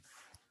swimming?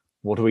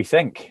 What do we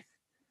think?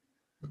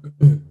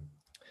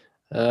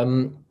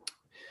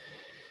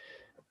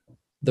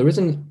 There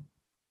isn't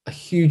a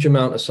huge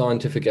amount of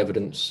scientific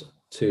evidence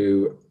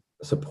to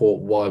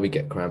support why we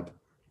get cramp.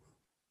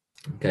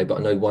 Okay, but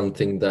I know one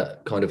thing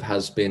that kind of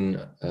has been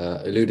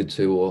alluded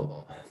to,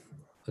 or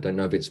I don't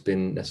know if it's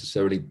been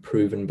necessarily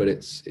proven, but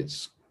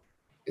it's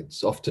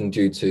often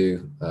due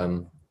to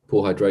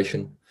poor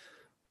hydration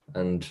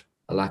and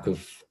a lack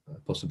of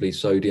possibly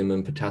sodium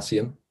and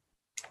potassium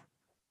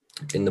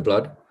in the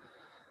blood.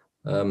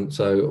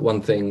 So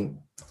one thing,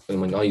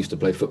 I used to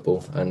play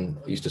football and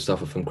I used to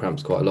suffer from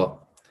cramps quite a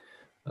lot.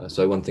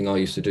 So one thing I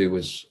used to do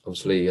was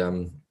obviously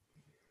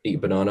eat a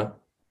banana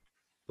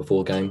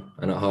before game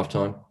and at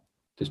halftime,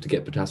 just to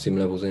get potassium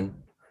levels in,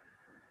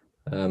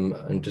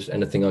 and just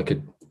anything I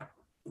could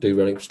do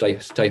really stay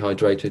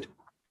hydrated.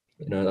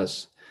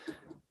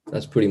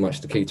 That's pretty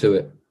much the key to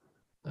it.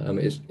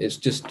 It's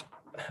just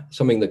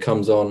something that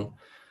comes on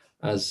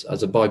as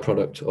a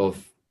byproduct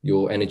of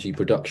your energy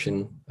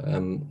production.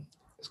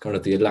 It's kind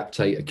of the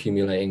lactate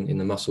accumulating in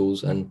the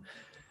muscles, and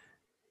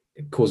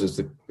it causes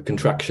the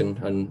contraction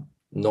and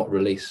not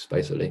release,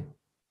 basically.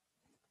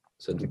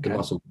 So the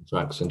muscle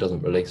contracts and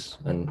doesn't release,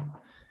 and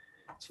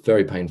it's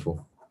very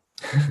painful.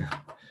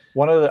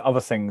 One of the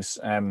other things,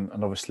 and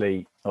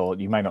obviously, or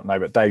you may not know,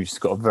 but Dave's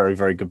got a very,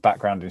 very good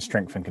background in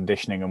strength and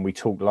conditioning. And we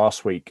talked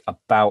last week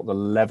about the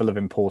level of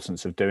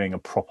importance of doing a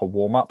proper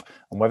warm-up,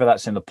 and whether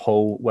that's in the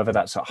pool, whether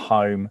that's at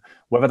home,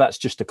 whether that's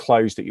just the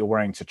clothes that you're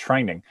wearing to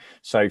training.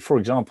 So, for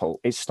example,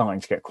 it's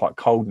starting to get quite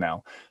cold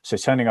now. So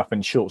turning up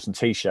in shorts and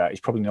t-shirt is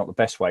probably not the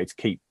best way to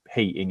keep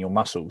heat in your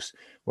muscles.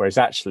 Whereas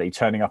actually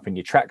turning up in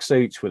your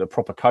tracksuits with a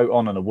proper coat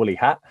on and a woolly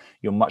hat,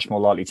 you're much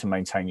more likely to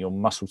maintain your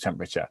muscle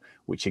temperature,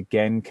 which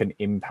again can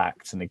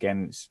impact. And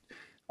again, it's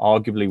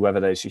arguably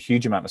whether there's a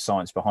huge amount of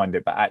science behind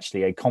it, but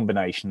actually a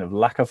combination of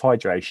lack of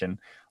hydration,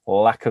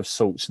 lack of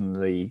salts in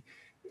the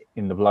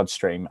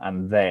bloodstream,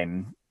 and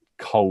then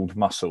cold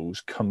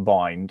muscles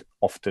combined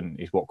often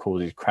is what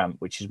causes cramp,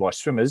 which is why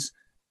swimmers,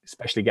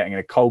 especially getting in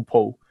a cold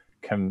pool,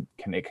 can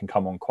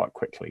come on quite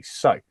quickly.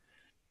 So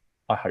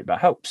I hope that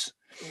helps.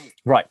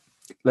 Right,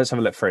 let's have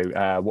a look through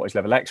what is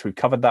level X. We've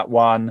covered that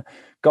one.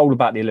 Goal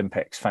about the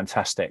Olympics,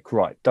 fantastic.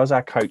 Right, does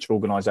our coach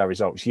organise our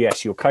results?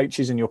 Yes, your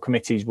coaches and your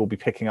committees will be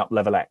picking up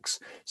level X.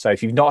 So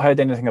if you've not heard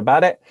anything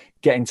about it,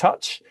 get in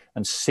touch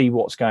and see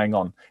what's going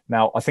on.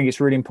 Now, I think it's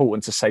really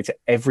important to say to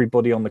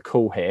everybody on the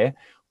call here,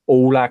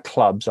 all our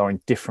clubs are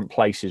in different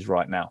places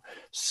right now.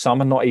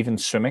 Some are not even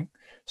swimming.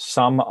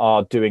 Some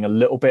are doing a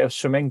little bit of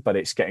swimming, but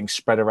it's getting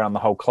spread around the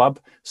whole club.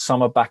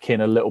 Some are back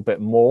in a little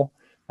bit more.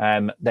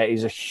 There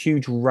is a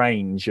huge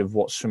range of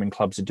what swimming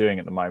clubs are doing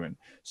at the moment.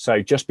 So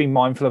just be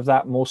mindful of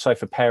that, more so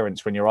for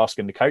parents when you're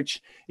asking the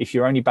coach. If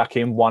you're only back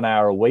in 1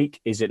 hour a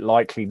week, is it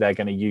likely they're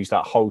going to use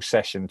that whole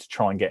session to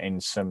try and get in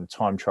some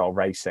time trial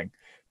racing?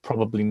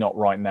 Probably not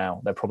right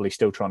now. They're probably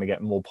still trying to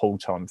get more pool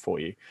time for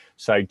you.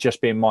 So just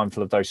being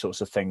mindful of those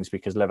sorts of things,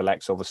 because Level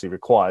X obviously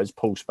requires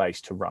pool space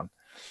to run.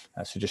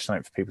 So just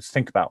something for people to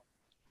think about.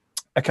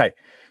 Okay,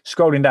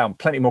 scrolling down,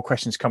 plenty more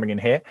questions coming in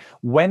here.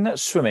 When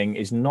swimming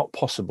is not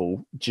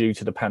possible due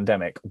to the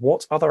pandemic,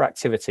 what other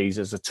activities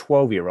as a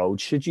 12-year-old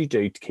should you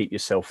do to keep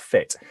yourself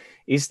fit?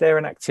 Is there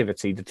an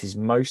activity that is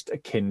most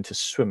akin to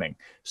swimming,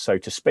 so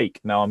to speak?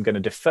 Now, I'm going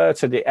to defer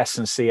to the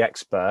S&C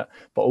expert,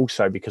 but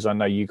also because I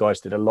know you guys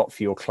did a lot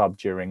for your club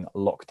during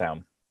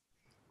lockdown.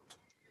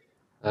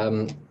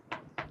 I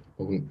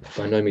wouldn't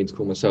by no means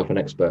call myself an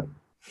expert.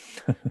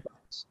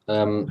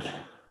 Again,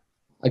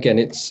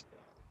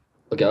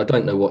 I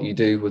don't know what you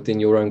do within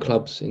your own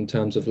clubs in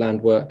terms of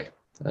land work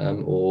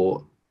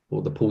or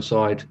the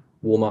poolside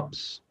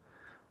warm-ups,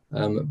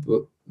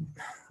 but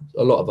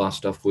a lot of our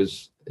stuff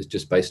is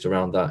just based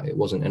around that. It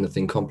wasn't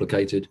anything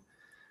complicated.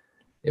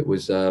 It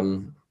was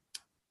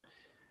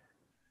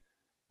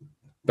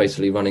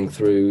basically running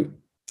through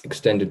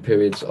extended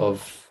periods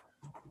of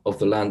the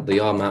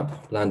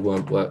RMAP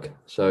landworm work.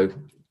 So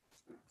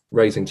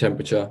raising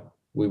temperature,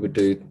 we would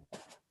do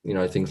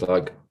things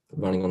like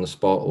running on the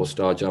spot or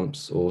star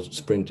jumps or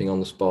sprinting on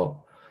the spot.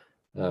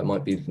 It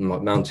might be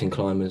mountain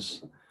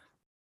climbers.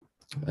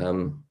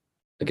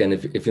 Again,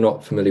 if you're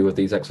not familiar with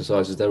these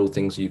exercises, they're all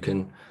things you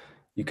can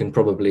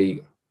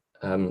probably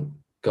go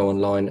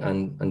online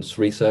and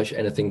research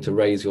anything to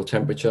raise your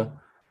temperature.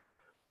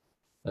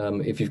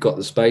 If you've got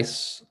the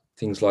space,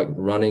 things like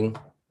running,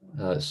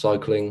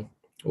 cycling,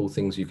 all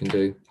things you can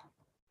do,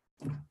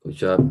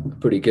 which are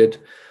pretty good.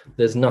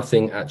 There's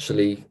nothing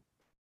actually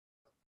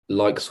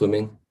like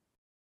swimming.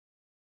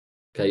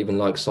 Okay, even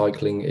like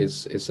cycling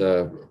is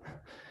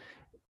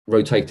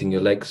rotating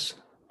your legs,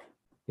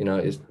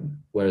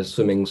 whereas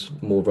swimming's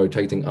more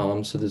rotating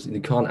arms. So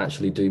you can't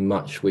actually do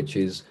much which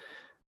is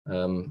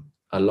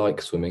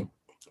like swimming,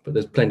 but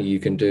there's plenty you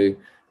can do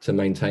to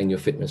maintain your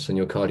fitness and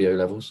your cardio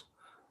levels.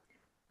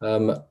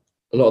 A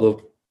lot of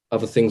the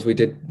other things we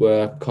did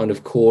were kind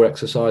of core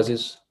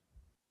exercises.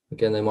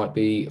 Again, they might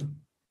be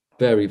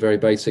very, very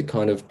basic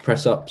kind of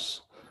press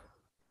ups.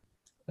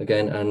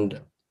 Again,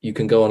 and you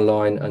can go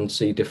online and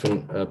see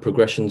different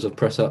progressions of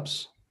press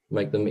ups,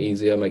 make them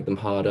easier, make them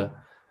harder.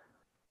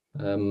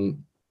 What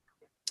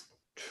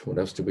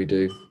else did we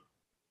do?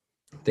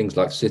 Things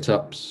like sit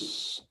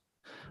ups.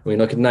 I mean,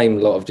 I could name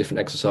a lot of different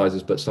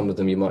exercises, but some of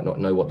them you might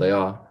not know what they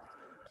are.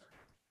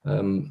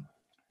 I mean,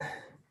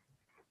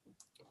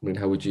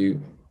 how would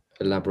you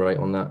elaborate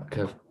on that,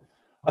 Kev?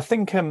 I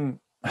think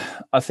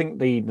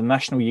the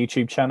national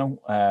YouTube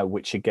channel,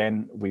 which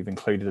again we've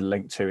included a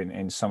link to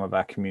in some of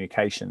our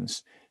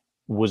communications,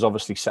 was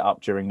obviously set up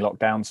during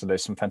lockdown. So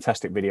there's some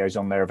fantastic videos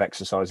on there of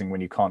exercising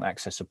when you can't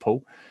access a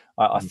pool.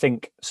 I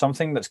think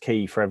something that's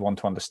key for everyone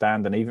to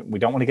understand, and even we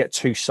don't want to get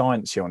too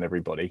sciencey on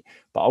everybody,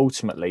 but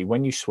ultimately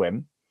when you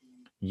swim,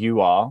 you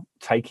are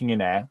taking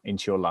in air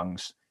into your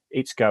lungs.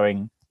 It's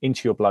going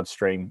into your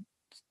bloodstream,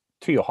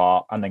 to your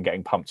heart, and then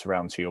getting pumped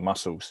around to your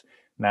muscles.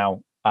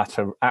 Now, at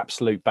an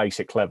absolute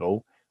basic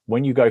level,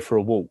 when you go for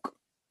a walk,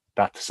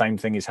 that same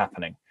thing is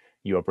happening.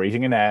 You are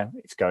breathing in air,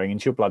 it's going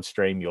into your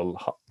bloodstream, you're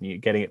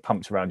getting it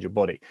pumped around your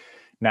body.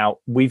 Now,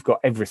 we've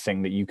got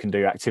everything that you can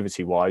do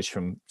activity-wise,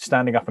 from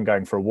standing up and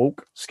going for a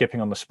walk,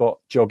 skipping on the spot,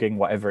 jogging,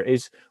 whatever it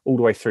is, all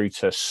the way through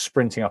to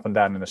sprinting up and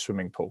down in a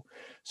swimming pool.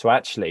 So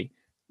actually,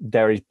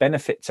 there is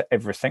benefit to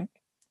everything,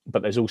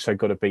 but there's also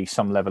got to be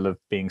some level of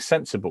being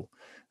sensible.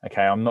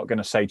 Okay, I'm not going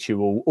to say to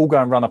you all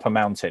go and run up a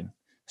mountain,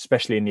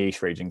 especially in the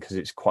East region, because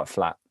it's quite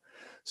flat.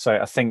 So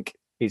I think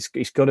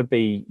it's got to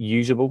be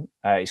usable.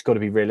 It's got to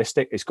be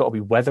realistic. It's got to be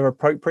weather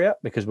appropriate,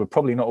 because we're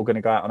probably not all going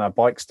to go out on our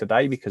bikes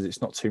today because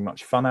it's not too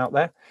much fun out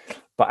there.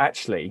 But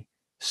actually,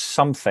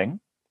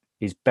 something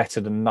is better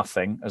than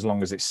nothing as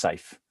long as it's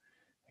safe.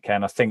 Okay,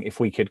 and I think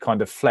if we could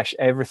kind of flesh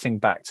everything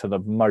back to the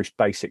most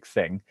basic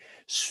thing,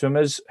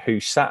 swimmers who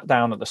sat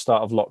down at the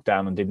start of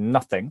lockdown and did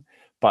nothing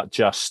but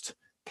just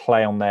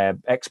play on their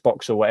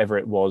Xbox or whatever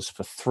it was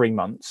for 3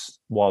 months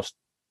whilst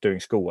doing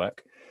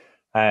schoolwork,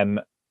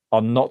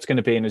 are not going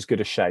to be in as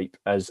good a shape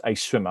as a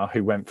swimmer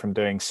who went from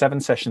doing 7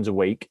 sessions a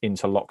week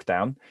into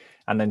lockdown,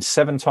 and then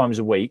 7 times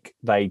a week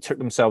they took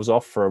themselves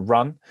off for a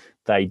run,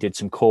 they did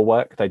some core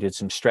work, they did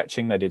some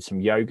stretching, they did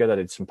some yoga, they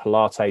did some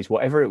Pilates,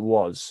 whatever it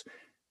was.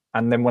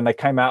 And then when they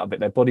came out of it,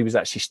 their body was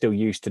actually still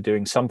used to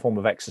doing some form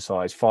of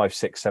exercise 5,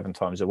 6, 7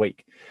 times a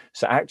week.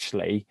 So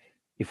actually,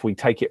 if we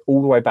take it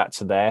all the way back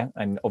to there,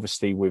 and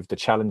obviously with the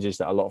challenges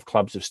that a lot of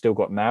clubs have still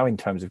got now in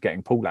terms of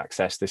getting pool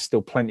access, there's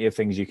still plenty of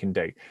things you can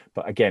do.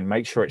 But again,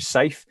 make sure it's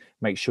safe,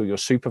 make sure you're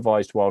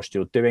supervised whilst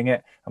you're doing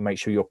it, and make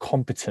sure you're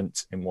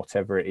competent in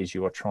whatever it is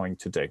you are trying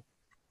to do.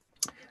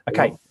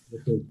 Okay.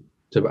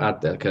 To add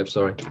there, Kev,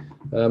 sorry.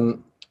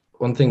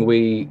 one thing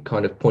we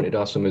kind of pointed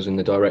our swimmers in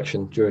the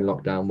direction during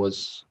lockdown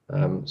was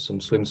some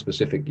swim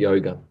specific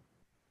yoga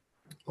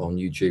on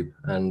YouTube,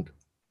 and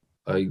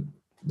I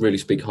really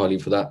speak highly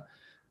for that.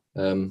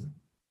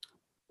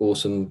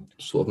 Awesome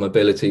sort of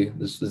mobility.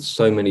 There's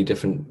so many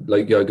different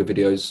yoga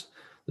videos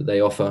that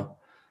they offer,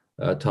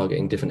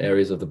 targeting different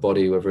areas of the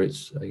body, whether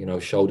it's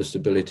shoulder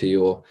stability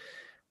or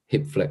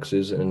hip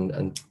flexors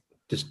and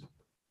just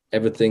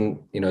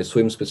everything,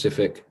 swim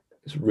specific.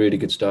 It's really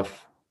good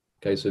stuff.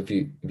 Okay, so if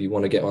you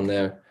want to get on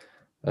their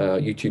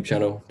YouTube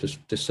channel,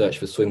 just search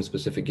for swim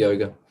specific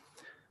yoga.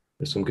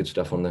 There's some good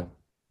stuff on there.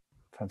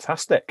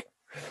 Fantastic.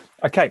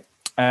 Okay,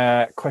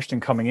 question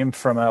coming in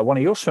from one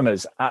of your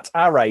swimmers. At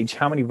our age,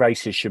 how many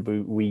races should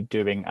we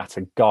doing at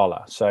a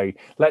gala? So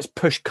let's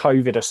push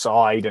COVID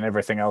aside and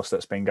everything else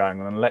that's been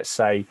going on. And let's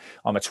say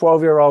I'm a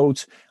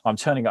 12-year-old. I'm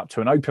turning up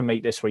to an open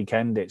meet this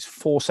weekend. It's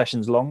 4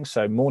 sessions long.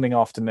 So morning,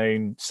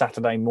 afternoon,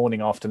 Saturday, morning,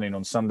 afternoon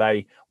on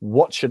Sunday.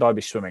 What should I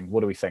be swimming?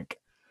 What do we think?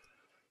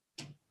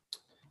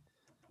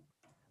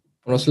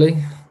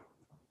 Honestly,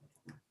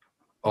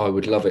 I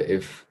would love it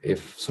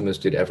if swimmers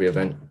did every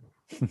event.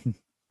 From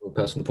a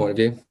personal point of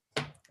view,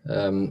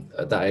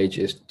 at that age,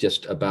 it's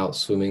just about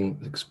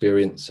swimming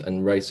experience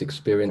and race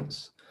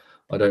experience.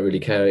 I don't really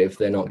care if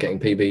they're not getting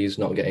PBs,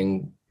 not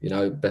getting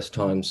best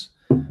times,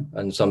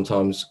 and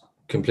sometimes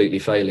completely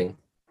failing.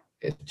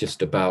 It's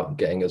just about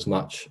getting as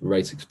much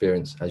race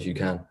experience as you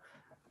can.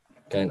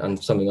 Okay,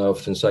 and something I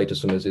often say to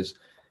swimmers is,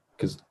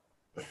 because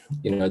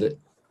the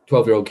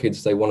 12-year-old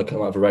kids, they want to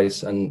come out of a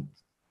race and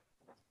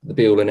the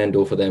be all and end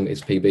all for them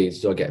is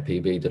PBs. Did I get a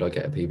PB? Did I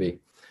get a PB?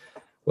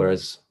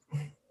 Whereas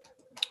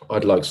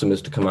I'd like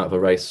swimmers to come out of a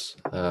race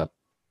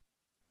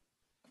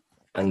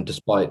and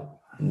despite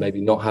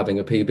maybe not having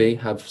a PB,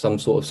 have some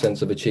sort of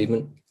sense of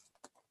achievement.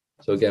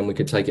 So again, we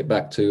could take it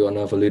back to, I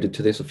know I've alluded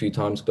to this a few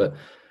times, but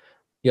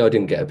yeah, I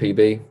didn't get a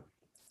PB,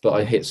 but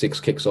I hit 6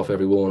 kicks off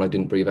every wall and I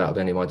didn't breathe out of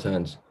any of my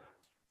turns.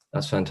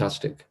 That's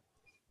fantastic.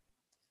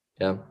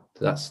 Yeah,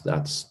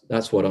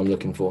 that's what I'm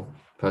looking for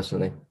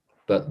personally.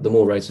 But the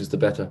more races, the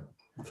better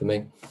for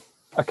me.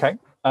 Okay.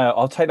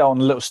 I'll take that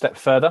on a little step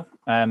further.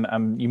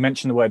 You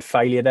mentioned the word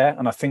failure there,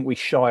 and I think we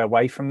shy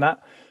away from that.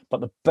 But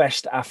the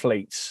best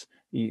athletes,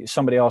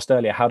 somebody asked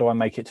earlier, how do I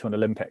make it to an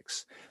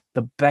Olympics?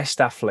 The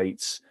best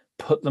athletes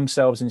put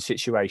themselves in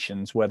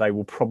situations where they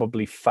will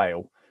probably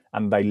fail,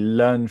 and they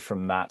learn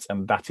from that,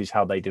 and that is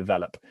how they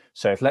develop.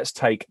 So if let's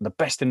take the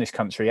best in this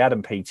country,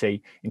 Adam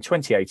Peaty, in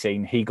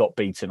 2018, he got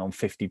beaten on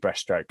 50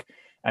 breaststroke.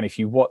 And if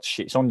you watch,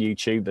 it's on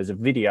YouTube, there's a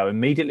video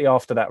immediately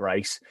after that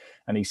race.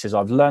 And he says,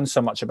 I've learned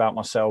so much about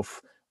myself.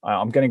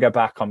 I'm going to go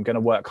back. I'm going to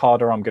work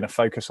harder. I'm going to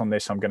focus on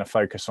this. I'm going to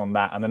focus on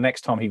that. And the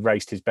next time he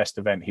raced his best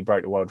event, he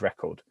broke the world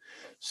record.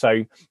 So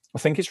I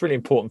think it's really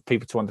important for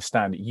people to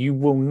understand you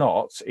will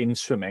not, in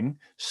swimming,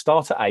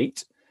 start at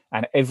 8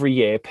 and every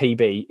year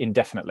PB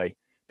indefinitely.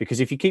 Because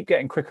if you keep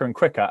getting quicker and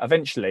quicker,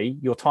 eventually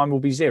your time will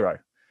be 0.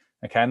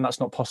 Okay, and that's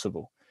not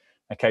possible.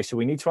 Okay, so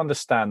we need to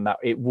understand that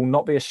it will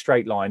not be a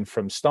straight line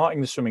from starting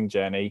the swimming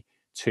journey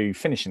to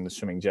finishing the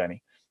swimming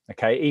journey.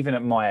 Okay, even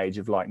at my age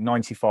of like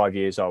 95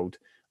 years old,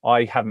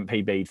 I haven't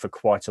PB'd for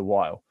quite a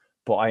while,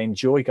 but I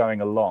enjoy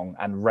going along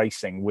and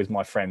racing with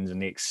my friends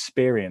and the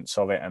experience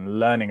of it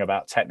and learning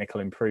about technical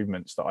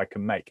improvements that I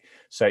can make.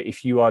 So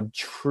if you are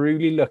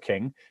truly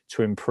looking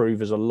to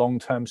improve as a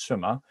long-term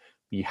swimmer,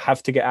 you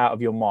have to get out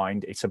of your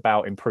mind it's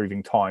about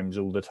improving times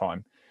all the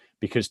time,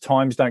 because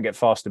times don't get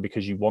faster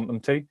because you want them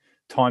to.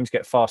 Times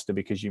get faster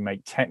because you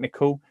make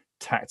technical,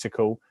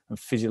 tactical, and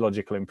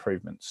physiological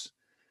improvements.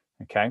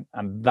 Okay,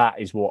 and that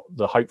is what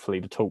hopefully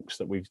the talks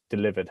that we've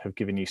delivered have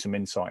given you some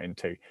insight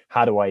into.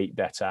 How do I eat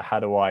better? How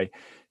do I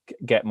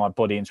get my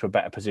body into a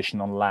better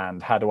position on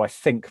land? How do I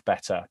think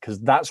better?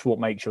 Because that's what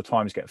makes your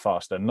times get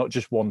faster, not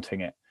just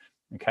wanting it.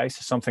 Okay,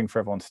 so something for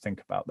everyone to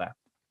think about there.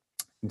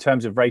 In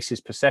terms of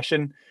races per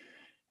session,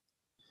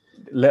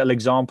 little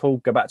example,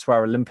 go back to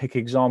our Olympic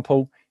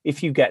example.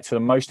 If you get to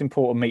the most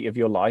important meet of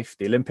your life,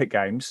 the Olympic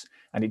Games,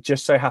 and it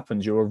just so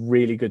happens you're a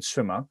really good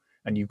swimmer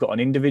and you've got an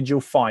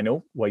individual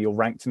final where you're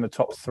ranked in the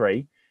top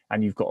 3,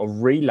 and you've got a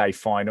relay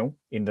final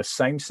in the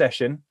same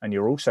session and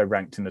you're also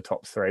ranked in the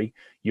top 3,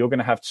 you're going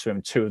to have to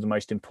swim 2 of the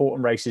most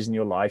important races in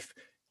your life,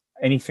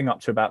 anything up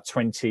to about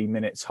 20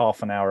 minutes,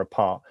 half an hour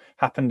apart.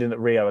 Happened in the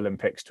Rio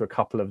Olympics to a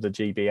couple of the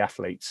GB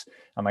athletes,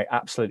 and they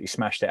absolutely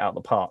smashed it out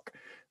the park.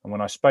 And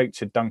when I spoke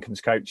to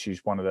Duncan's coach,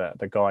 who's one of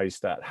the guys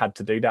that had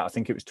to do that, I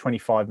think it was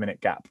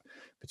 25-minute gap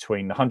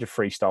between the 100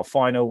 freestyle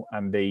final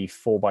and the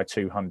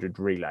 4x200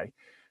 relay.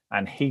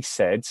 And he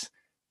said,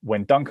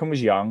 when Duncan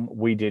was young,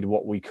 we did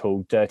what we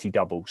call dirty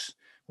doubles,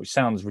 which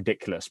sounds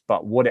ridiculous.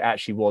 But what it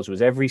actually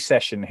was every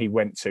session he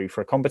went to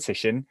for a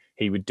competition,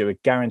 he would do a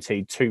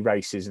guaranteed 2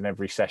 races in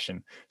every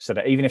session. So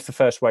that even if the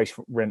first race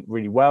went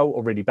really well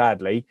or really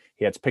badly,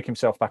 he had to pick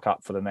himself back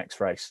up for the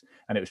next race.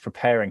 And it was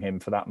preparing him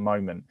for that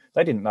moment.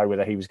 They didn't know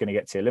whether he was going to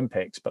get to the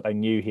Olympics, but they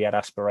knew he had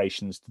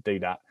aspirations to do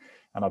that.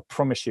 And I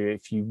promise you,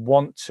 if you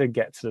want to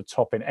get to the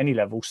top in any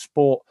level,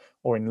 sport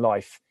or in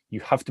life,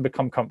 you have to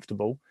become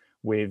comfortable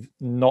with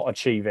not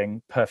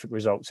achieving perfect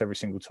results every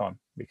single time,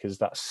 because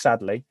that's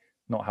sadly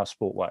not how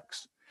sport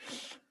works.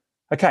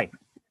 Okay,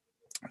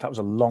 that was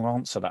a long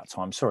answer that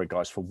time. Sorry,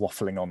 guys, for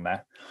waffling on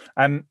there.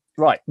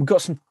 Right, we've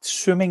got some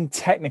swimming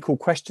technical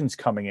questions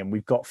coming in.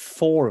 We've got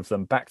 4 of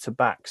them back to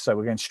back. So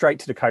we're going straight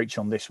to the coach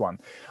on this one.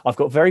 I've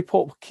got very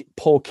poor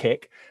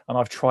kick, and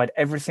I've tried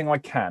everything I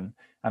can.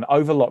 And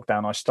over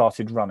lockdown, I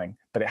started running,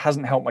 but it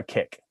hasn't helped my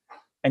kick.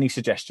 Any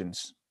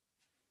suggestions?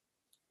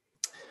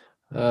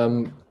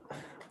 I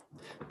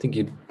think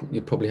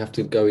you'd probably have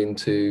to go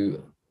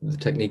into the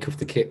technique of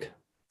the kick,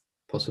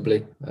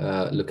 possibly.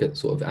 Look at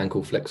sort of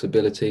ankle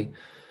flexibility.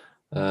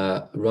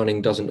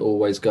 Running doesn't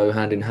always go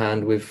hand in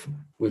hand with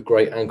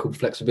great ankle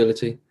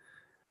flexibility.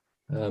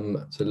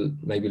 So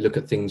maybe look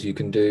at things you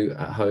can do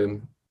at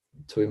home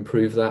to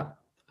improve that.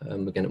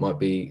 Again, it might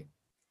be,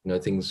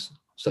 things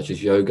such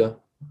as yoga.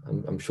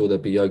 I'm sure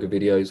there'll be yoga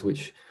videos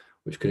which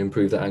can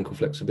improve that ankle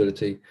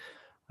flexibility.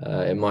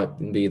 It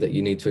might be that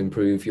you need to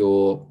improve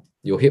your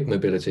hip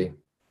mobility,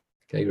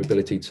 okay, your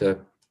ability to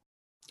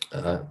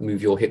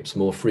move your hips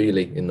more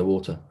freely in the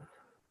water,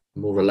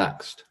 more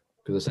relaxed,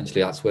 because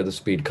essentially that's where the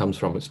speed comes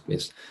from.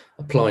 It's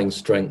applying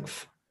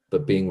strength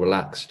but being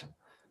relaxed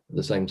at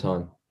the same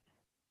time.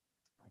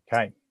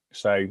 Okay,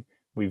 so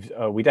we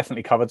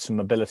definitely covered some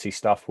mobility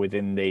stuff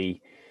within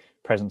the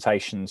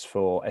presentations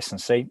for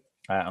S&C.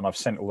 And I've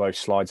sent all those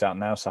slides out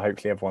now, so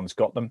hopefully everyone's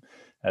got them.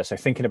 So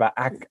thinking about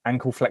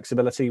ankle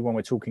flexibility when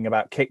we're talking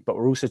about kick, but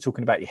we're also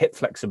talking about your hip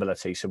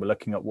flexibility. So we're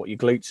looking at what your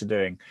glutes are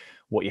doing,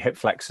 what your hip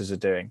flexors are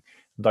doing,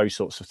 those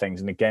sorts of things.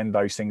 And again,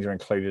 those things are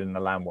included in the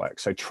land work.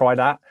 So try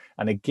that.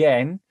 And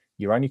again,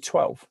 you're only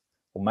 12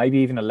 or maybe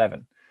even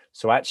 11.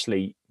 So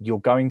actually, you're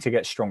going to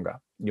get stronger.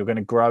 You're going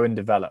to grow and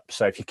develop.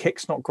 So if your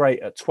kick's not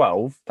great at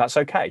 12, that's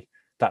okay.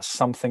 That's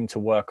something to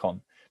work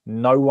on.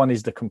 No one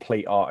is the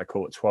complete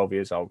article at 12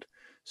 years old.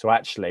 So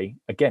actually,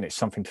 again, it's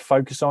something to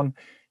focus on.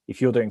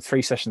 If you're doing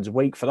 3 sessions a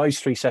week, for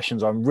those 3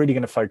 sessions, I'm really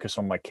going to focus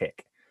on my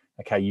kick.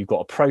 Okay, you've got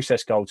a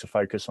process goal to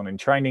focus on in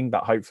training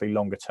that hopefully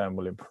longer term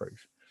will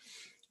improve.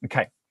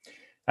 Okay,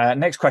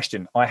 next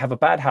question. I have a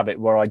bad habit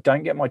where I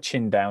don't get my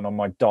chin down on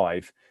my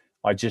dive.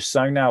 I just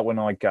zone out when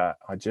I go.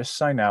 I just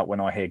zone out when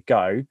I hear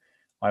go,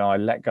 and I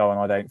let go and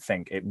I don't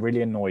think. It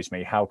really annoys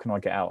me. How can I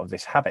get out of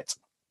this habit?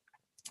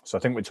 So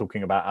I think we're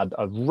talking about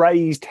a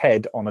raised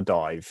head on a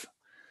dive.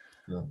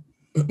 Yeah.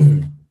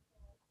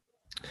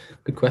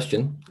 Good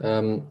question.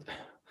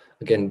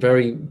 Again,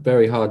 very,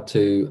 very hard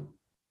to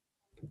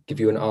give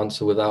you an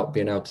answer without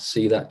being able to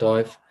see that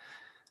dive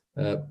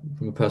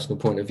from a personal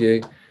point of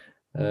view.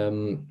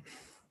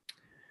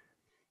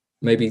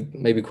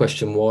 Maybe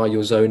question why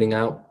you're zoning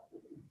out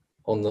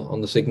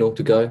on the signal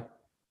to go.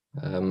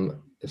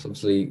 It's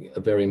obviously a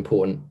very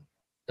important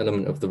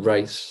element of the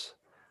race,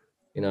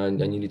 and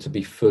you need to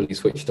be fully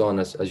switched on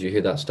as you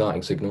hear that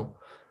starting signal.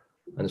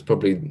 And it's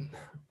probably,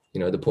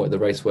 the point of the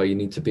race where you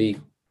need to be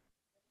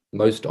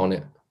most on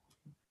it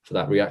for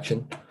that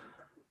reaction.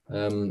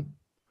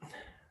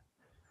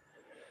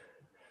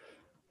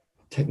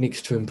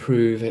 Techniques to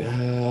improve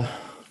it.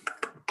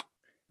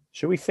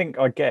 Should we think,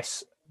 I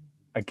guess,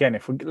 again,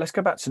 let's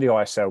go back to the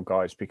ISL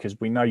guys, because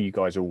we know you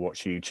guys all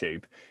watch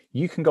YouTube.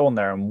 You can go on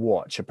there and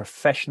watch a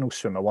professional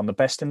swimmer, one of the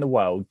best in the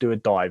world, do a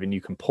dive, and you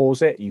can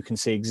pause it. You can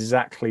see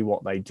exactly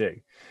what they do.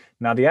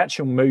 Now, the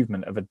actual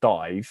movement of a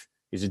dive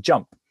is a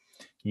jump.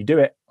 You do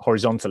it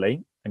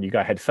horizontally and you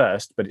go head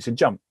first, but it's a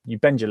jump. You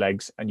bend your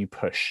legs and you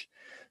push.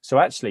 So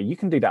actually, you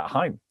can do that at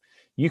home.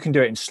 You can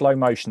do it in slow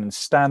motion and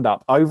stand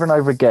up over and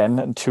over again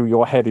until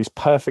your head is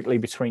perfectly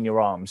between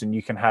your arms. And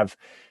you can have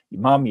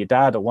your mum, your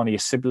dad, or one of your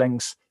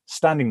siblings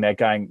standing there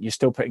going, you're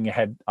still putting your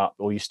head up,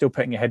 or you're still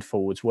putting your head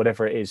forwards,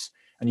 whatever it is.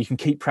 And you can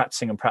keep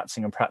practicing and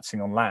practicing and practicing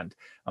on land.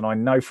 And I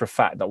know for a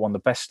fact that one of the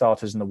best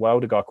starters in the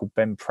world, a guy called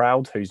Ben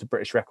Proud, who's the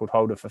British record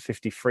holder for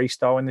 50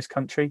 freestyle in this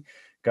country,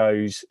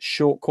 goes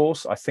short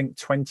course, I think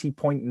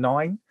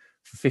 20.9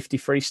 for 50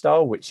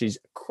 freestyle, which is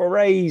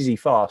crazy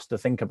fast to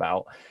think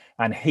about.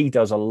 And he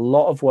does a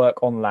lot of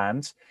work on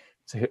land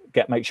to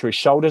make sure his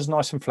shoulders are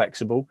nice and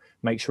flexible,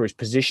 make sure his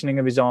positioning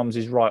of his arms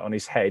is right on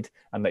his head,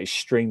 and that his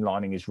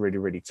streamlining is really,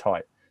 really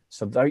tight.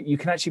 So though you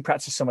can actually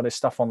practice some of this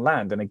stuff on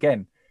land. And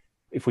again,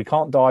 if we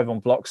can't dive on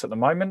blocks at the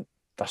moment,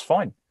 that's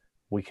fine.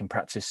 We can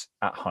practice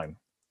at home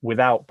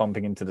without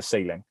bumping into the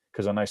ceiling,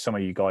 because I know some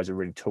of you guys are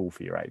really tall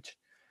for your age.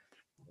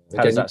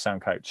 How does that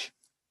sound, Coach?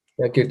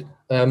 Yeah, good.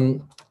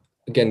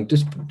 Again,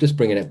 just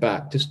bringing it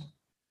back, just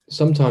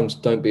sometimes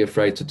don't be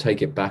afraid to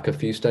take it back a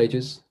few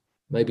stages.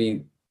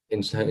 Maybe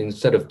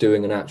instead of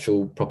doing an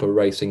actual proper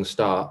racing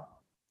start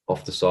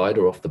off the side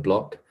or off the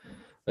block,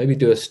 maybe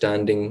do a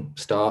standing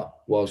start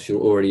whilst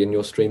you're already in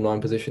your streamline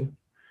position,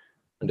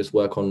 and just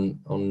work on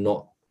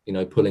not,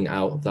 pulling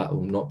out of that,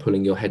 or not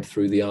pulling your head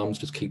through the arms.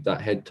 Just keep that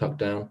head tucked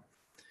down.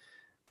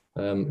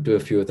 Do a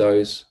few of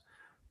those.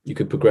 You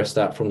could progress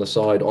that from the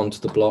side onto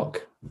the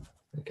block.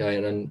 Okay,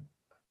 and then,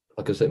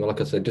 like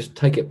I said, just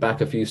take it back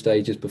a few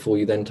stages before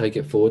you then take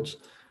it forwards.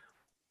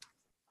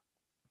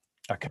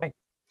 Okay,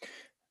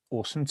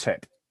 awesome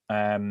tip.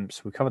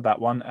 So we covered that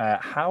one.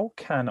 How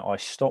can I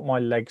stop my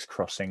legs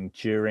crossing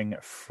during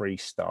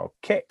freestyle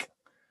kick?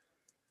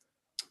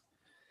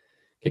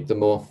 Kick them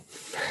more.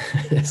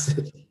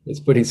 It's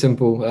pretty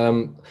simple.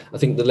 I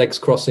think the legs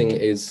crossing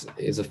is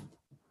a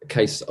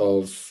case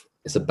of,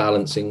 it's a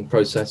balancing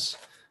process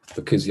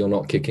because you're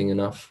not kicking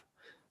enough.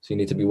 So you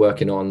need to be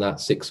working on that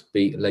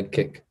 6-beat leg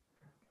kick.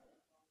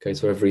 Okay,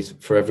 so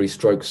for every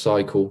stroke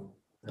cycle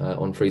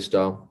on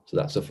freestyle, so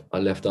that's a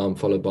left arm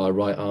followed by a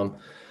right arm,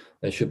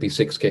 there should be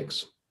 6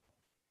 kicks,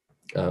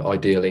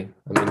 ideally.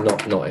 I mean,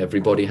 not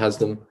everybody has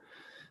them,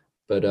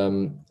 but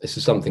this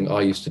is something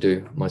I used to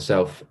do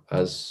myself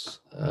as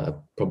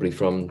probably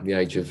from the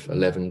age of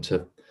 11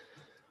 to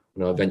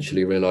when I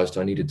eventually realized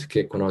I needed to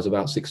kick when I was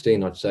about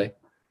 16, I'd say.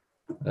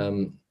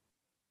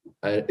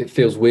 It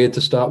feels weird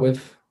to start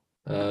with.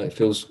 It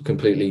feels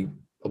completely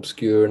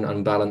obscure and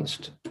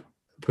unbalanced,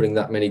 putting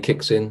that many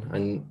kicks in,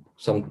 and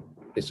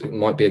it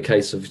might be a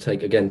case of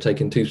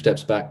taking 2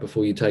 steps back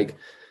before you take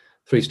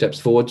 3 steps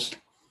forwards.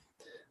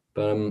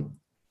 But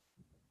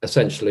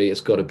essentially,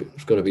 it's got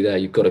to be there.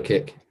 You've got to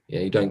kick. Yeah,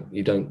 you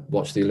don't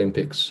watch the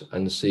Olympics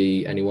and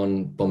see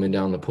anyone bombing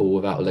down the pool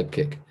without a leg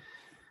kick.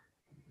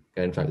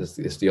 Okay, in fact,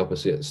 it's the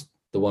opposite. It's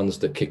the ones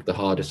that kick the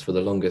hardest for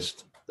the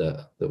longest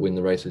that win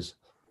the races.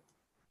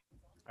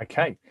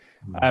 Okay.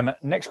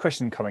 Next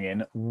question coming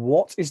in.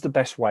 What is the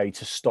best way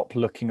to stop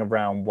looking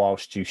around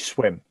whilst you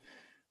swim?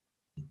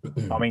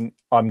 I mean,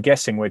 I'm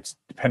guessing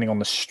depending on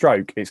the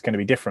stroke, it's going to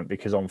be different,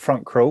 because on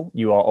front crawl,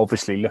 you are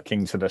obviously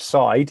looking to the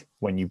side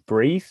when you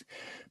breathe,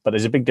 but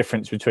there's a big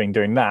difference between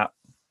doing that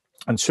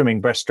and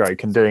swimming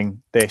breaststroke and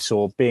doing this,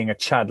 or being a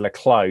Chad le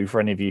Clos,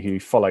 for any of you who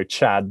follow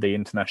Chad, the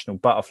international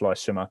butterfly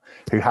swimmer,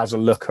 who has a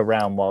look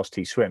around whilst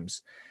he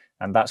swims,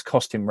 and that's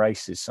cost him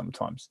races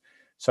sometimes.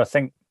 So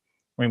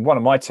I mean, one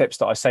of my tips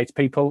that I say to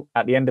people,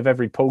 at the end of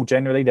every pool,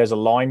 generally there's a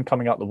line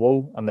coming up the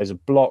wall and there's a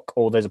block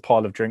or there's a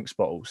pile of drinks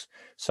bottles.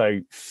 So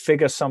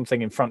figure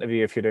something in front of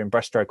you if you're doing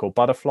breaststroke or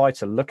butterfly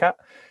to look at.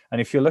 And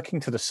if you're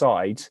looking to the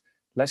side,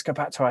 let's go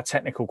back to our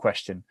technical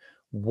question.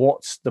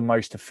 What's the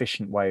most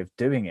efficient way of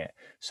doing it?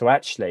 So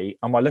actually,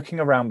 am I looking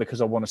around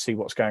because I want to see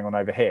what's going on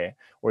over here?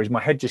 Or is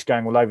my head just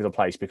going all over the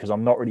place because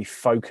I'm not really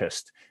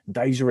focused?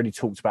 Dave's already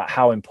talked about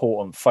how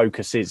important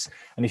focus is.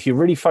 And if you're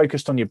really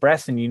focused on your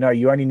breath and you know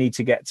you only need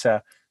to get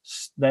to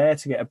there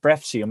to get a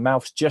breath, so your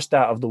mouth's just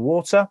out of the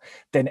water,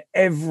 then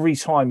every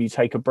time you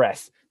take a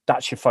breath,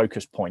 that's your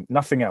focus point,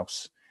 nothing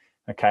else.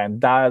 Okay, and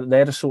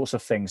they're the sorts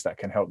of things that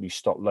can help you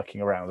stop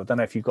looking around. I don't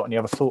know if you've got any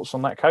other thoughts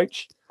on that,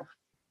 Coach?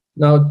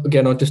 No,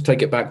 again, I'll just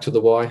take it back to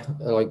the why.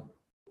 Like,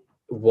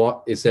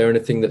 what is there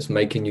anything that's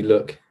making you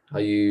look?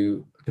 Are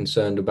you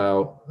concerned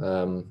about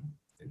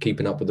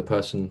keeping up with the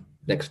person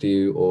next to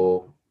you,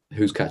 or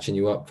who's catching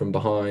you up from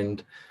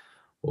behind,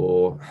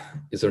 or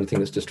is there anything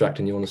that's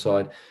distracting you on the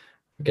side?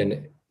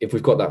 Again, if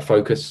we've got that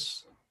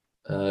focus,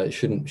 it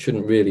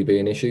shouldn't really be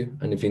an issue.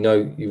 And if you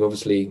know you've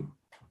obviously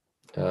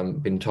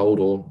been told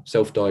or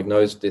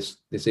self-diagnosed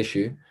this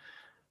issue,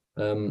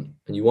 and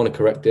you want to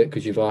correct it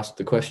because you've asked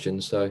the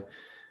question, so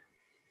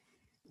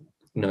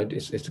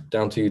it's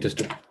down to you just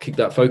to keep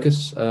that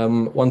focus.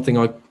 One thing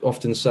I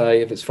often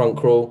say, if it's front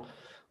crawl,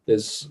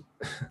 there's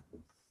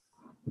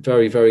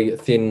very, very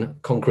thin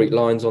concrete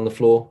lines on the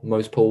floor,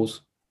 most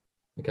pools.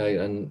 Okay,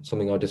 and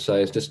something I just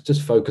say is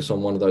just focus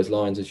on one of those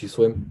lines as you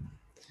swim.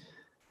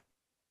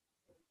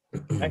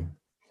 Okay.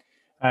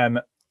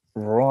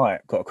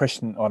 Right, got a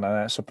question on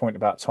that's a point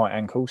about tight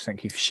ankles.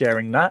 Thank you for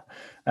sharing that.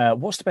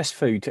 What's the best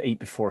food to eat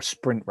before a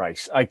sprint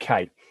race?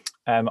 Okay.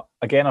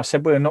 Again, I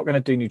said we're not going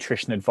to do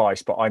nutrition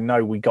advice, but I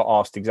know we got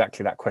asked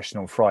exactly that question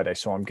on Friday,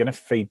 so I'm going to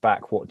feed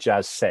back what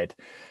Jazz said.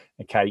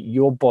 Okay,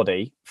 your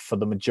body, for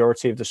the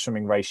majority of the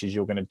swimming races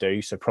you're going to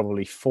do, so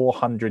probably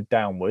 400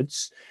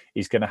 downwards,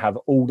 is going to have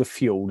all the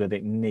fuel that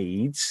it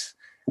needs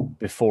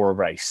before a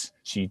race.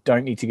 So you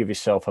don't need to give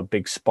yourself a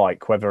big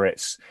spike, whether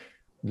it's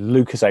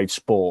Lucozade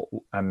Sport,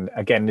 and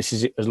again, this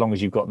is as long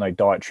as you've got no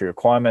dietary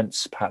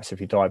requirements. Perhaps if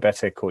you're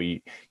diabetic or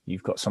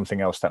you've got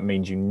something else that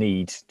means you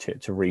need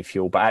to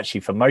refuel. But actually,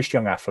 for most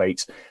young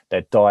athletes,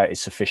 their diet is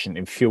sufficient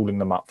in fueling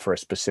them up for a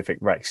specific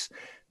race.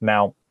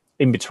 Now,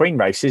 in between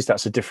races,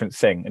 that's a different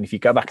thing. And if you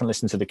go back and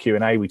listen to the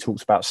Q&A, we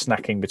talked about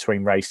snacking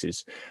between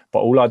races. But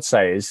all I'd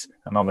say is,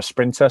 and I'm a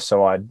sprinter,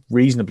 so I'm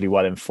reasonably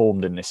well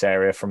informed in this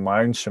area from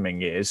my own swimming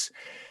years,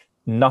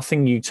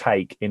 nothing you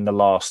take in the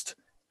last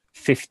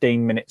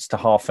 15 minutes to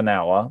half an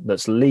hour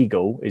that's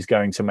legal is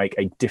going to make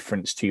a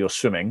difference to your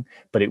swimming,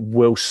 but it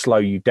will slow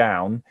you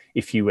down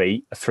if you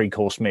eat a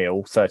 3-course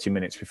meal 30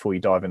 minutes before you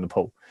dive in the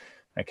pool.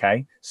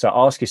 Okay, so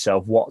ask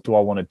yourself, what do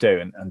I want to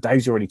do? And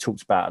Dave's already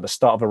talked about at the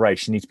start of a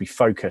race, you need to be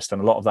focused,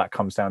 and a lot of that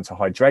comes down to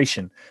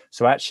hydration.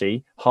 So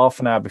actually, half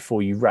an hour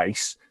before you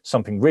race,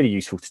 something really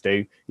useful to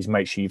do is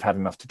make sure you've had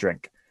enough to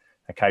drink.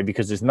 Okay,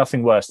 because there's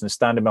nothing worse than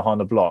standing behind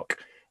the block,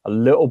 a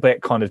little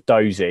bit kind of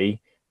dozy,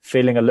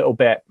 feeling a little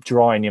bit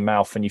dry in your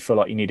mouth and you feel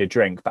like you need a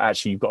drink, but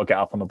actually you've got to get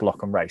up on the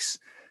block and race.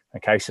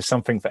 Okay, so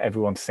something for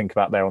everyone to think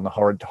about there on the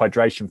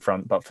hydration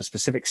front. But for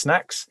specific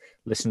snacks,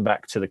 listen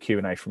back to the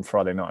Q&A from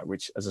Friday night,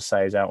 which, as I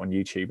say, is out on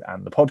YouTube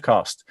and the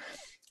podcast.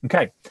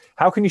 Okay,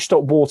 how can you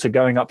stop water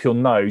going up your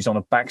nose on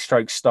a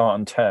backstroke start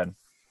and turn?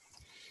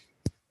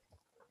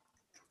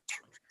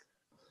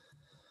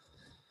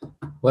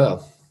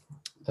 Well,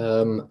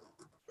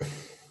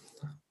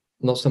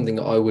 not something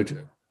that I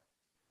would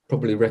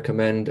probably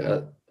recommend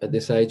at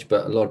this age,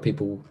 but a lot of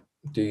people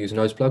do use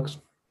nose plugs.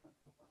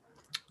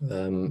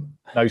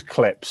 Nose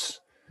clips.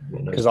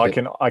 Because I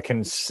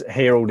can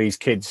hear all these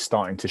kids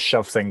starting to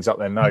shove things up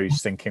their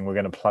nose, thinking we're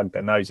going to plug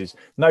their noses.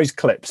 Nose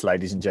clips,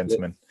 ladies and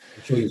gentlemen.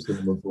 I'm sure you've seen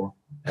them before.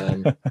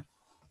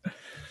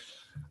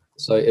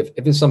 So if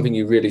it's something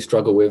you really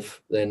struggle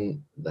with,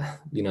 then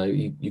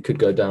you could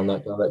go down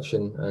that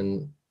direction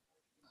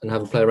and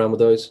have a play around with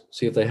those,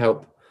 see if they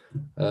help.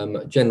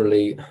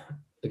 Generally,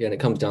 again, it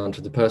comes down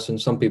to the person.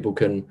 Some people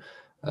can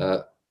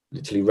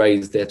literally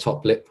raise their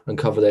top lip and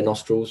cover their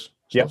nostrils.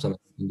 It's not something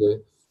you can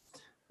do.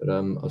 But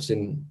I've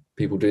seen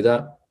people do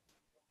that.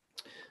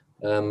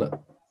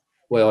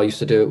 Way I used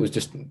to do it was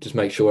just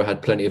make sure I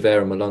had plenty of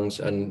air in my lungs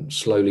and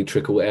slowly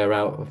trickle air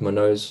out of my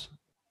nose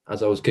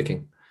as I was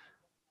kicking.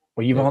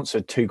 Well, you've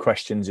answered two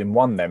questions in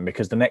one then,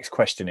 because the next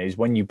question is,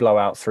 when you blow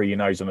out through your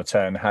nose on a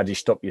turn, how do you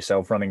stop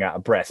yourself running out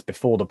of breath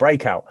before the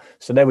breakout?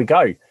 So there we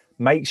go.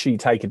 Make sure you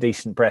take a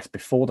decent breath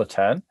before the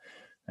turn.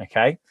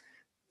 Okay.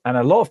 And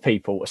a lot of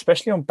people,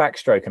 especially on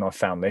backstroke, and I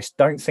found this,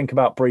 don't think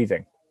about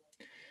breathing.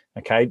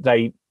 Okay,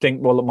 they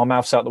think, well, my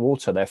mouth's out the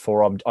water,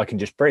 therefore I can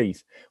just breathe.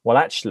 Well,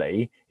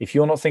 actually, if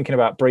you're not thinking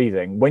about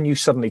breathing, when you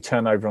suddenly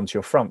turn over onto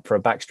your front for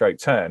a backstroke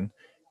turn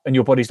and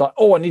your body's like,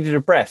 oh, I needed a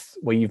breath,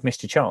 well, you've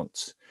missed your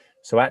chance.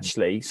 So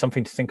actually,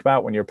 something to think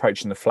about when you're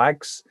approaching the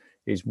flags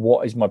is,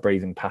 what is my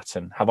breathing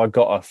pattern? Have I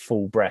got a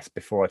full breath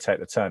before I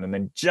take the turn? And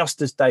then,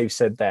 just as Dave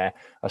said there,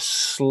 a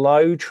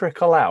slow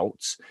trickle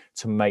out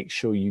to make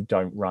sure you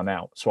don't run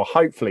out. So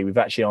hopefully we've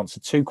actually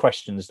answered two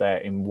questions there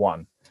in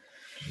one.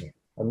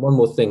 And one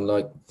more thing,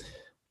 like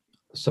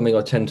something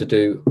I tend to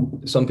do,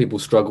 some people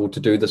struggle to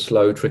do the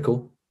slow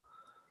trickle.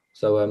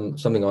 So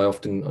something I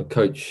often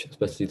coach,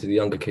 especially to the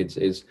younger kids,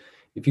 is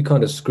if you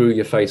kind of screw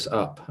your face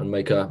up and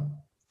make a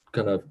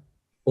kind of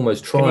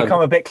almost try. Can you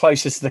come a bit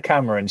closer to the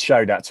camera and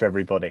show that to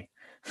everybody?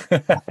 So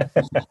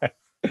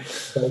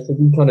if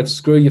you kind of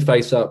screw your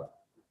face up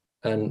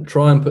and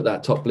try and put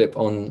that top lip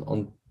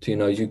on to your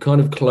nose, you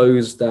kind of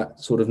close that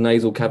sort of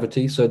nasal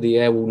cavity, so the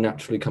air will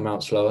naturally come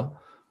out slower.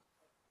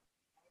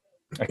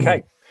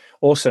 Okay,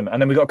 awesome. And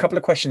then we've got a couple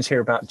of questions here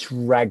about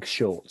drag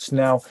shorts.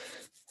 Now,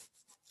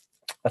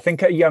 I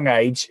think at a young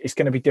age, it's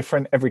going to be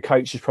different. Every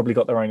coach has probably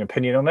got their own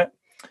opinion on it.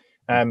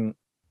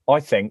 I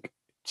think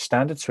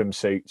standard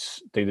swimsuits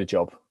do the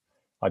job.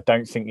 I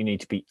don't think you need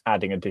to be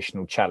adding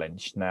additional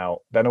challenge. Now,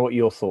 don't know what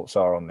your thoughts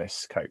are on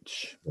this,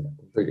 Coach. I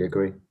completely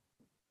agree.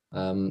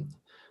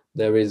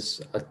 There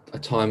is a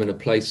time and a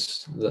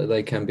place that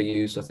they can be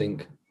used, I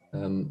think.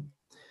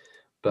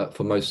 But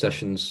for most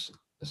sessions,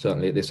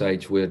 certainly at this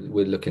age, we're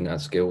looking at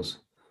skills,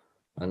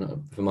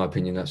 and for my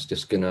opinion, that's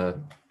just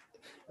gonna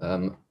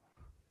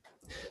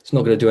it's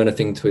not going to do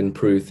anything to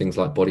improve things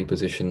like body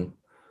position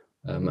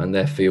and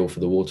their feel for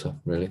the water,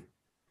 really.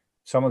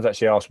 Someone's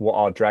actually asked, what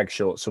are drag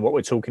shorts? So what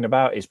we're talking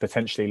about is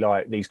potentially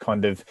like these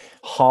kind of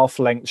half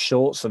length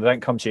shorts. So they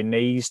don't come to your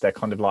knees. They're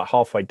kind of like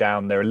halfway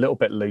down. They're a little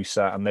bit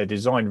looser, and they're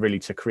designed really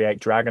to create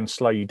drag and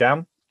slow you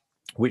down,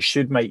 which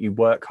should make you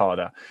work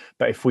harder.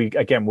 But if we,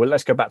 again,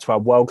 let's go back to our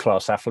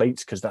world-class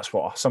athletes, because that's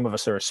what some of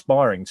us are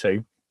aspiring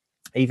to.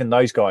 Even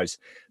those guys,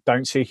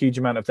 don't see a huge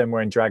amount of them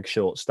wearing drag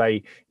shorts.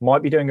 They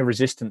might be doing a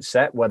resistance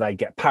set where they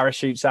get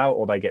parachutes out,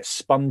 or they get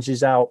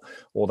sponges out,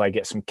 or they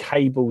get some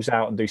cables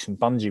out and do some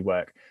bungee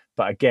work.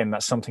 But again,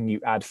 that's something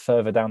you add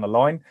further down the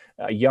line.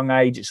 At a young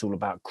age, it's all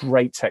about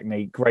great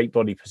technique, great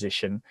body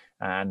position,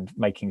 and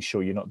making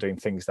sure you're not doing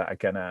things that are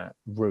going to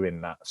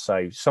ruin that.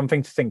 So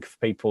something to think for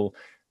people.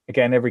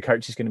 Again, every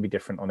coach is going to be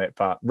different on it,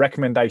 but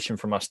recommendation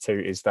from us too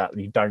is that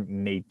you don't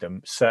need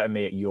them,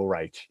 certainly at your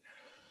age.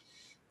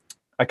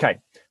 Okay,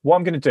 what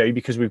I'm going to do,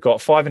 because we've got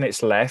 5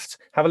 minutes left,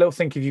 have a little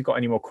think if you've got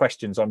any more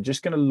questions. I'm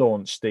just going to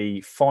launch the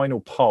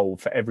final poll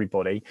for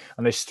everybody,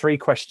 and there's 3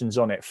 questions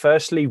on it.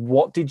 Firstly,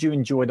 what did you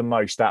enjoy the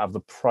most out of the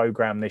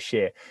program this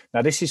year?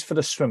 Now, this is for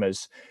the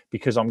swimmers,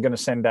 because I'm going to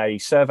send a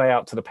survey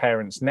out to the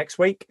parents next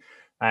week.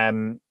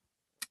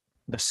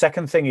 The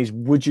second thing is,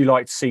 would you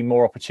like to see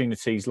more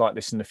opportunities like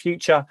this in the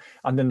future?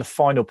 And then the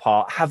final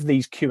part, have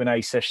these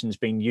Q&A sessions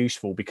been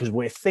useful? Because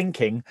we're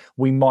thinking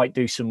we might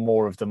do some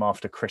more of them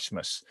after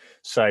Christmas.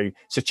 So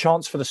it's a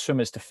chance for the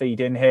swimmers to feed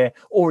in here.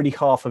 Already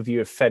half of you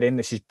have fed in.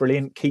 This is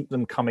brilliant. Keep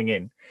them coming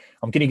in.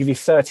 I'm going to give you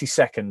 30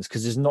 seconds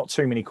because there's not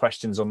too many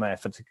questions on there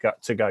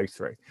to go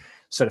through.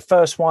 So the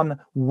first one,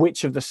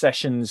 which of the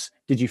sessions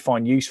did you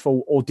find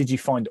useful, or did you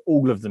find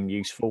all of them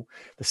useful?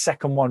 The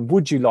second one,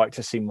 would you like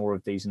to see more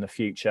of these in the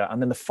future?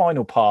 And then the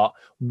final part,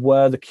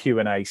 were the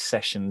Q&A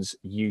sessions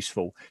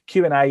useful?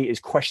 Q&A is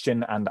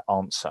question and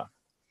answer.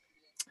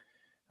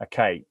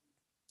 Okay,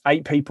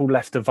 8 people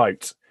left to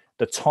vote.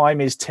 The time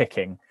is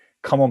ticking.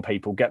 Come on,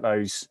 people, get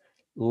those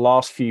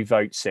Last few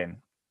votes in.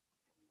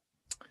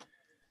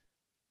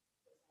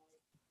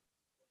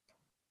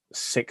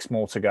 6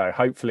 more to go.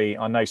 Hopefully,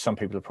 I know some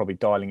people are probably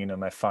dialing in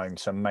on their phone,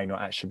 so may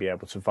not actually be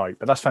able to vote,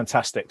 but that's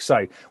fantastic.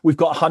 So we've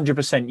got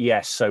 100%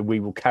 yes, so we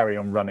will carry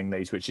on running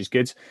these, which is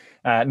good.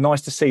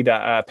 Nice to see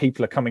that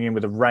people are coming in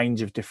with a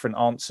range of different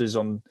answers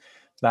on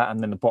that. And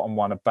then the bottom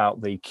one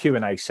about the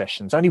Q&A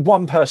sessions. Only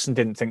one person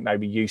didn't think they'd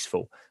be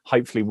useful.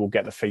 Hopefully we'll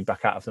get the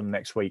feedback out of them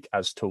next week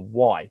as to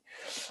why.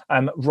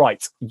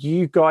 Right,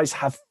 you guys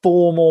have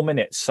 4 more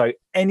minutes. So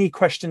any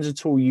questions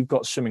at all you've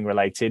got swimming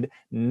related,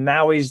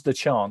 now is the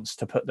chance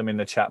to put them in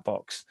the chat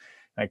box.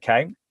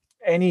 Okay,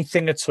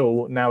 anything at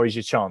all, now is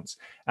your chance.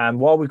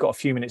 And while we've got a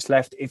few minutes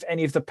left, if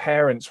any of the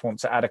parents want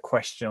to add a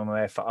question on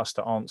there for us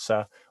to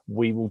answer,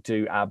 we will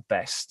do our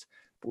best.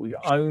 But we've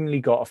only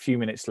got a few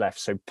minutes left,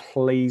 so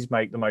please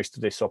make the most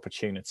of this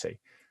opportunity.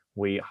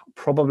 We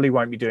probably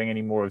won't be doing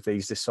any more of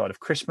these this side of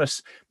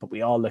Christmas, but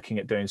we are looking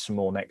at doing some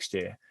more next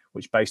year,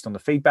 which based on the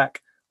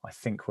feedback, I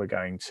think we're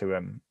going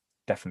to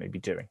definitely be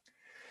doing.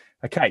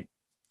 Okay,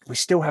 we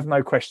still have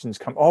no questions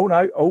come. Oh,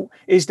 no. Oh,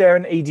 is there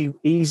an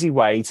easy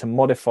way to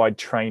modify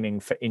training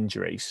for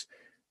injuries?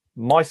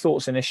 My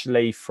thoughts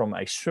initially from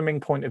a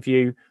swimming point of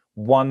view,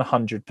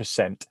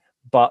 100%.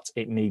 But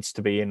it needs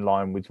to be in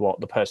line with what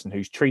the person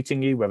who's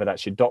treating you, whether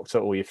that's your doctor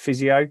or your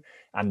physio,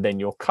 and then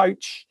your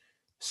coach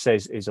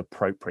says is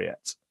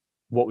appropriate.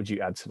 What would you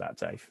add to that,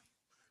 Dave?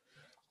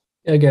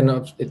 Again,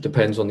 it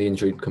depends on the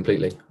injury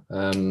completely.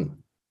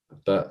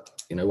 But,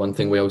 one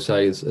thing we always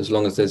say is as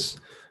long as there's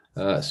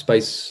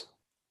space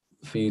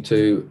for you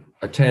to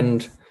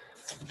attend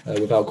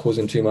without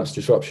causing too much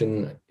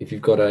disruption, if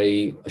you've got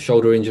a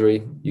shoulder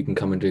injury, you can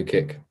come and do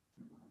kick.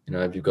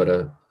 If you've got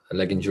a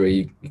leg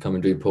injury, you come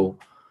and do pull.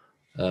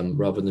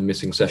 Rather than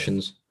missing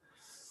sessions.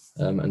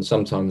 And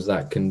sometimes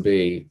that can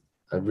be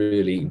a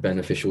really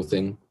beneficial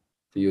thing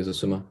for you as a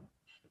swimmer,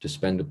 to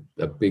spend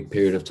a big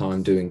period of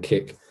time doing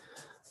kick.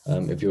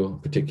 If you're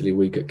particularly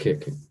weak at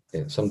kick,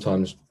 it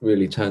sometimes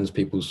really turns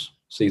people's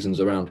seasons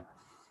around.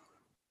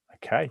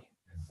 Okay,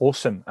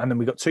 awesome. And then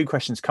we've got 2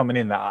 questions coming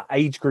in that are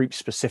age group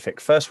specific.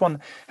 First one,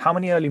 how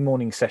many early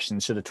morning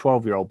sessions should a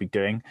 12-year-old be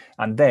doing?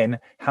 And then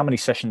how many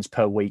sessions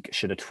per week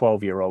should a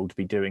 12-year-old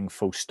be doing,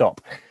 full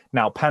stop?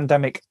 Now,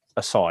 pandemic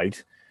aside,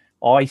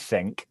 I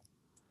think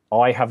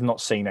I have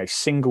not seen a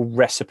single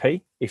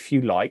recipe, if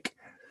you like,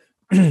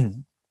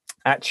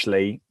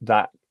 actually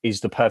that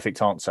is the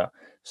perfect answer.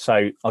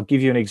 So I'll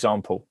give you an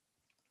example.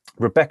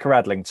 Rebecca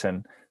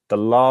Adlington, the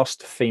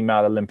last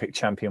female Olympic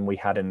champion we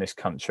had in this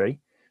country,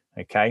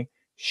 okay,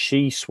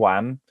 she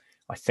swam,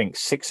 I think,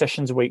 6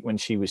 sessions a week when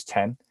she was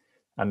 10,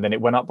 and then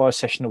it went up by a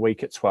session a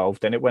week at 12,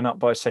 then it went up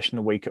by a session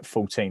a week at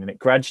 14, and it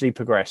gradually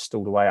progressed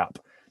all the way up.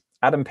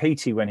 Adam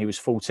Peaty, when he was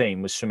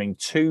 14, was swimming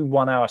 2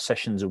 one-hour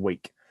sessions a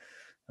week.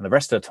 And the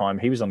rest of the time,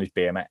 he was on his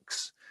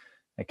BMX.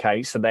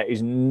 Okay, so there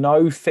is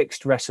no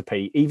fixed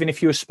recipe, even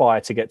if you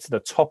aspire to get to the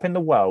top in the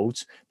world,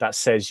 that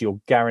says you're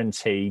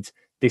guaranteed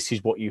this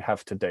is what you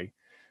have to do.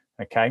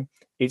 Okay,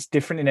 it's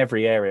different in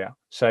every area.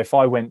 So if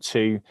I went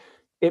to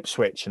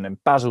Ipswich and then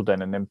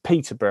Basildon and then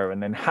Peterborough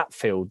and then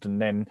Hatfield and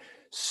then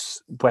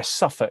West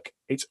Suffolk,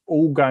 it's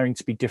all going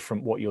to be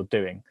different what you're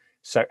doing.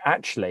 So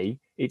actually,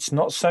 it's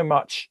not so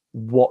much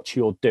what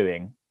you're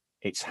doing,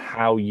 it's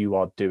how you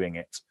are doing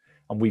it.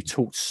 And we've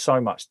talked so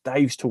much.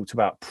 Dave's talked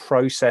about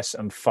process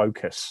and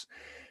focus.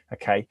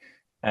 Okay.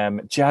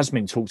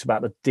 Jasmine talked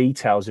about the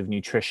details of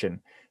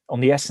nutrition. On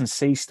the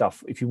S&C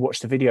stuff, if you watch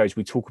the videos,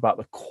 we talk about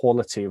the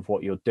quality of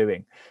what you're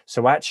doing.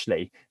 So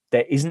actually,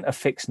 there isn't a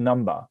fixed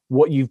number.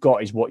 What you've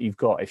got is what you've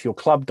got. If your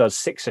club does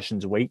 6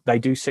 sessions a week, they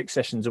do 6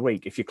 sessions a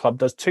week. If your club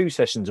does 2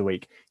 sessions a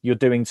week, you're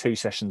doing 2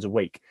 sessions a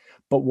week.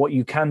 But what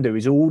you can do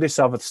is all this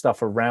other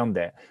stuff around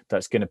it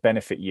that's going to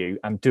benefit you,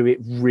 and do it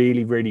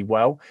really, really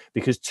well,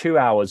 because 2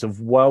 hours of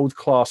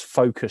world-class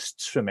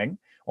focused swimming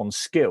on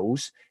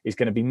skills is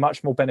going to be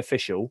much more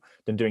beneficial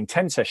than doing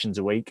 10 sessions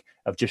a week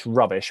of just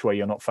rubbish where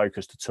you're not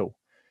focused at all.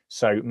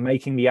 So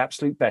making the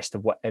absolute best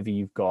of whatever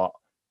you've got,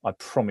 I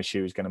promise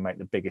you, is going to make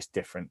the biggest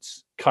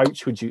difference.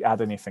 Coach, would you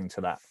add anything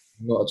to that?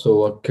 Not at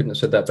all. I couldn't have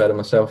said that better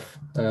myself.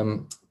 I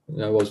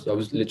was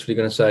literally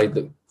going to say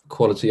that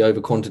quality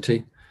over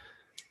quantity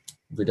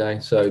every day.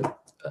 So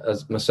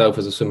as myself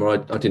as a swimmer, I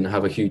didn't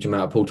have a huge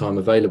amount of pool time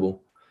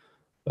available,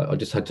 but I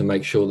just had to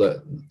make sure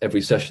that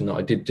every session that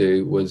I did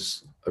do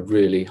was a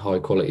really high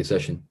quality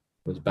session,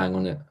 was bang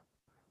on it.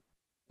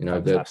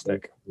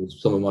 Fantastic.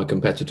 Some of my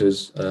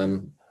competitors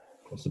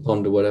across the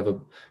pond or whatever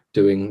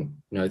doing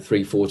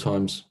 3-4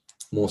 times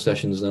more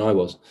sessions than I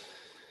was,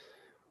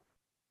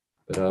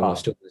 but I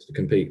still managed to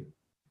compete.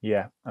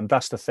 Yeah, and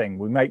that's the thing.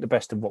 We make the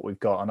best of what we've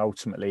got, and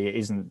ultimately it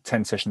isn't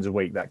 10 sessions a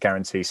week that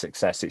guarantees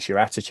success. It's your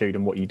attitude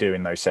and what you do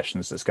in those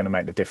sessions that's going to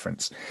make the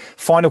difference.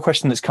 Final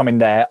question that's come in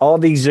there. Are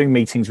these Zoom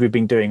meetings we've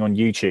been doing on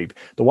YouTube?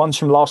 The ones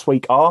from last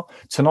week are.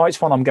 Tonight's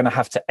one I'm going to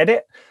have to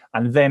edit.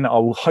 And then I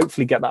will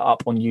hopefully get that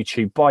up on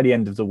YouTube by the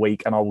end of the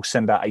week, and I will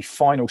send out a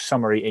final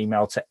summary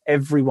email to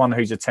everyone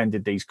who's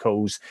attended these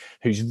calls,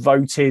 who's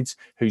voted,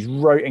 who's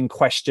wrote in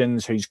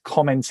questions, who's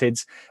commented.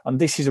 And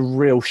this is a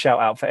real shout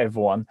out for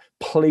everyone.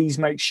 Please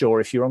make sure,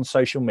 if you're on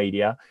social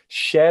media,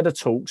 share the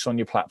talks on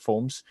your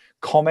platforms,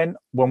 comment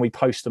when we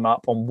post them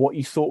up on what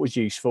you thought was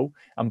useful,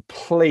 and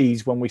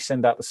please, when we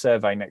send out the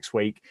survey next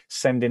week,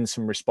 send in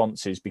some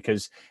responses,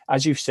 because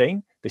as you've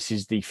seen, this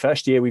is the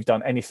first year we've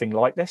done anything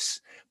like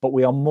this, but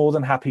we are more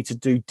than happy to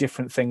do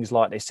different things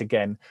like this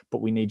again.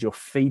 But we need your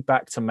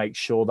feedback to make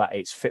sure that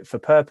it's fit for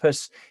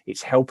purpose,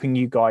 it's helping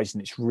you guys,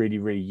 and it's really,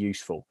 really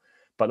useful.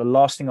 But the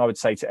last thing I would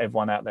say to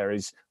everyone out there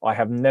is I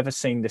have never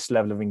seen this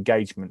level of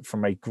engagement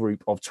from a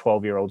group of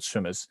 12-year-old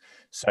swimmers.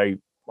 So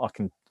I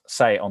can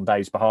say it on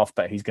Dave's behalf,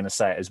 but he's going to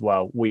say it as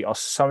well. We are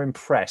so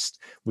impressed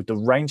with the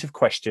range of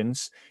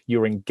questions,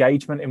 your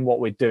engagement in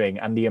what we're doing,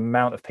 and the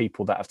amount of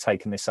people that have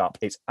taken this up.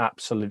 It's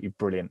absolutely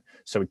brilliant.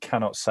 So we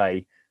cannot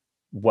say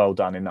well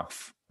done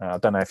enough. I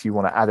don't know if you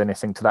want to add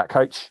anything to that,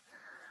 Coach.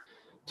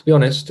 To be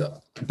honest,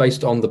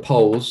 based on the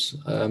polls,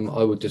 I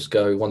would just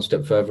go one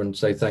step further and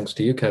say thanks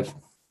to you, Kev.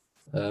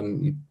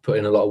 You put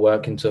in a lot of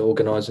work into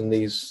organising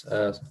these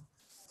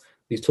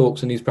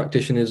talks and these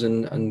practitioners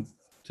and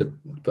to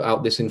put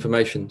out this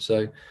information.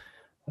 So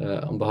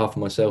on behalf of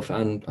myself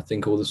and I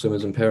think all the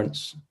swimmers and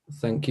parents,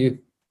 thank you.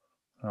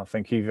 Oh,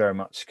 thank you very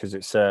much, because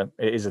it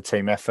is a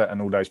team effort,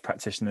 and all those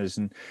practitioners,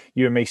 and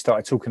you and me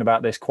started talking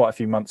about this quite a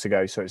few months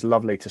ago. So it's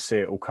lovely to see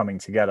it all coming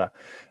together.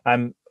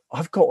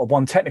 I've got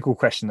one technical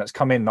question that's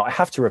come in that I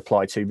have to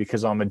reply to,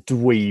 because I'm a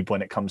dweeb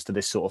when it comes to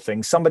this sort of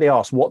thing. Somebody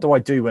asked, what do I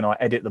do when I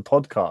edit the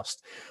podcast?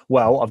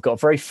 Well, I've got a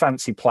very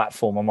fancy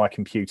platform on my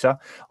computer.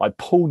 I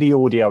pull the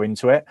audio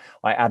into it.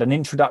 I add an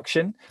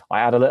introduction. I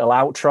add a little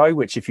outro,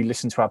 which if you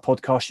listen to our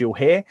podcast, you'll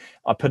hear.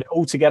 I put it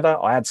all together.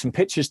 I add some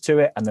pictures to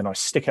it, and then I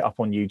stick it up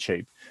on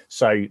YouTube.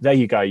 So there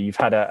you go. You've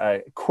had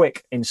a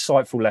quick,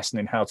 insightful lesson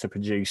in how to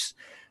produce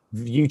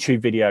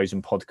YouTube videos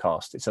and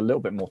podcasts. It's a little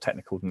bit more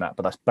technical than that,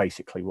 but that's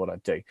basically what I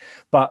do.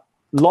 But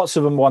lots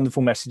of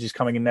wonderful messages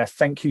coming in there.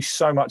 Thank you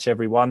so much,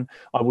 everyone.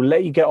 I will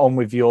let you get on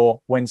with your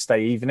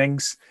Wednesday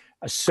evenings.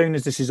 As soon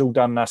as this is all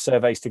done and our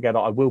surveys together,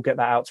 I will get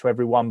that out to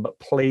everyone. But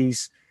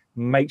please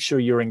make sure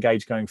you're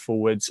engaged going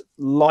forwards.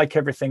 Like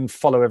everything,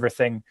 follow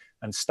everything,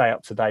 and stay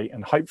up to date.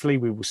 And hopefully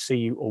we will see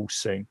you all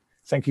soon.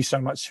 Thank you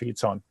so much for your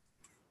time.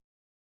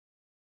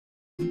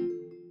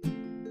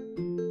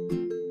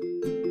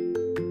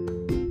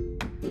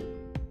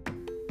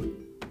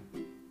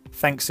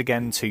 Thanks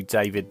again to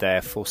David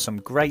there for some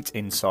great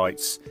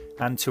insights,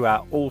 and to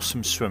our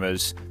awesome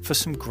swimmers for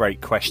some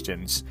great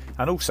questions,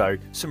 and also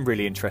some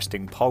really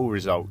interesting poll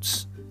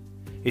results.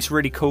 It's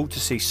really cool to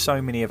see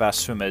so many of our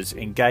swimmers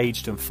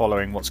engaged and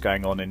following what's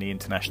going on in the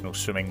International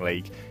Swimming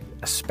League,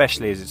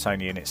 especially as it's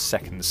only in its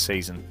second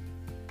season.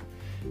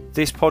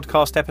 This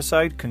podcast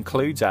episode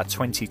concludes our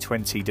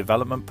 2020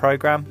 development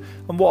programme,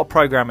 and what a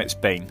programme it's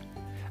been.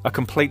 A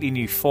completely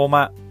new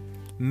format,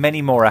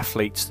 many more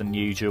athletes than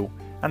usual,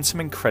 and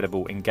some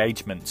incredible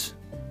engagement.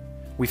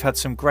 We've had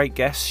some great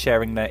guests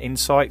sharing their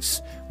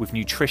insights with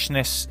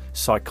nutritionists,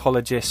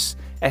 psychologists,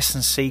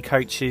 S&C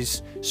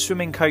coaches,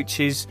 swimming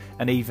coaches,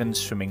 and even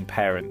swimming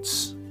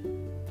parents.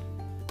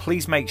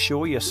 Please make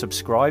sure you're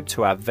subscribed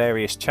to our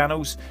various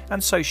channels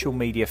and social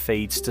media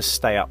feeds to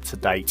stay up to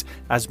date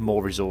as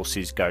more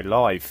resources go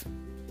live.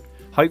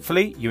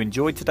 Hopefully you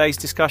enjoyed today's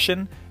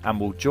discussion and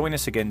will join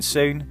us again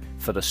soon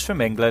for the Swim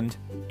England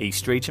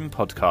East Region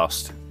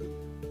podcast.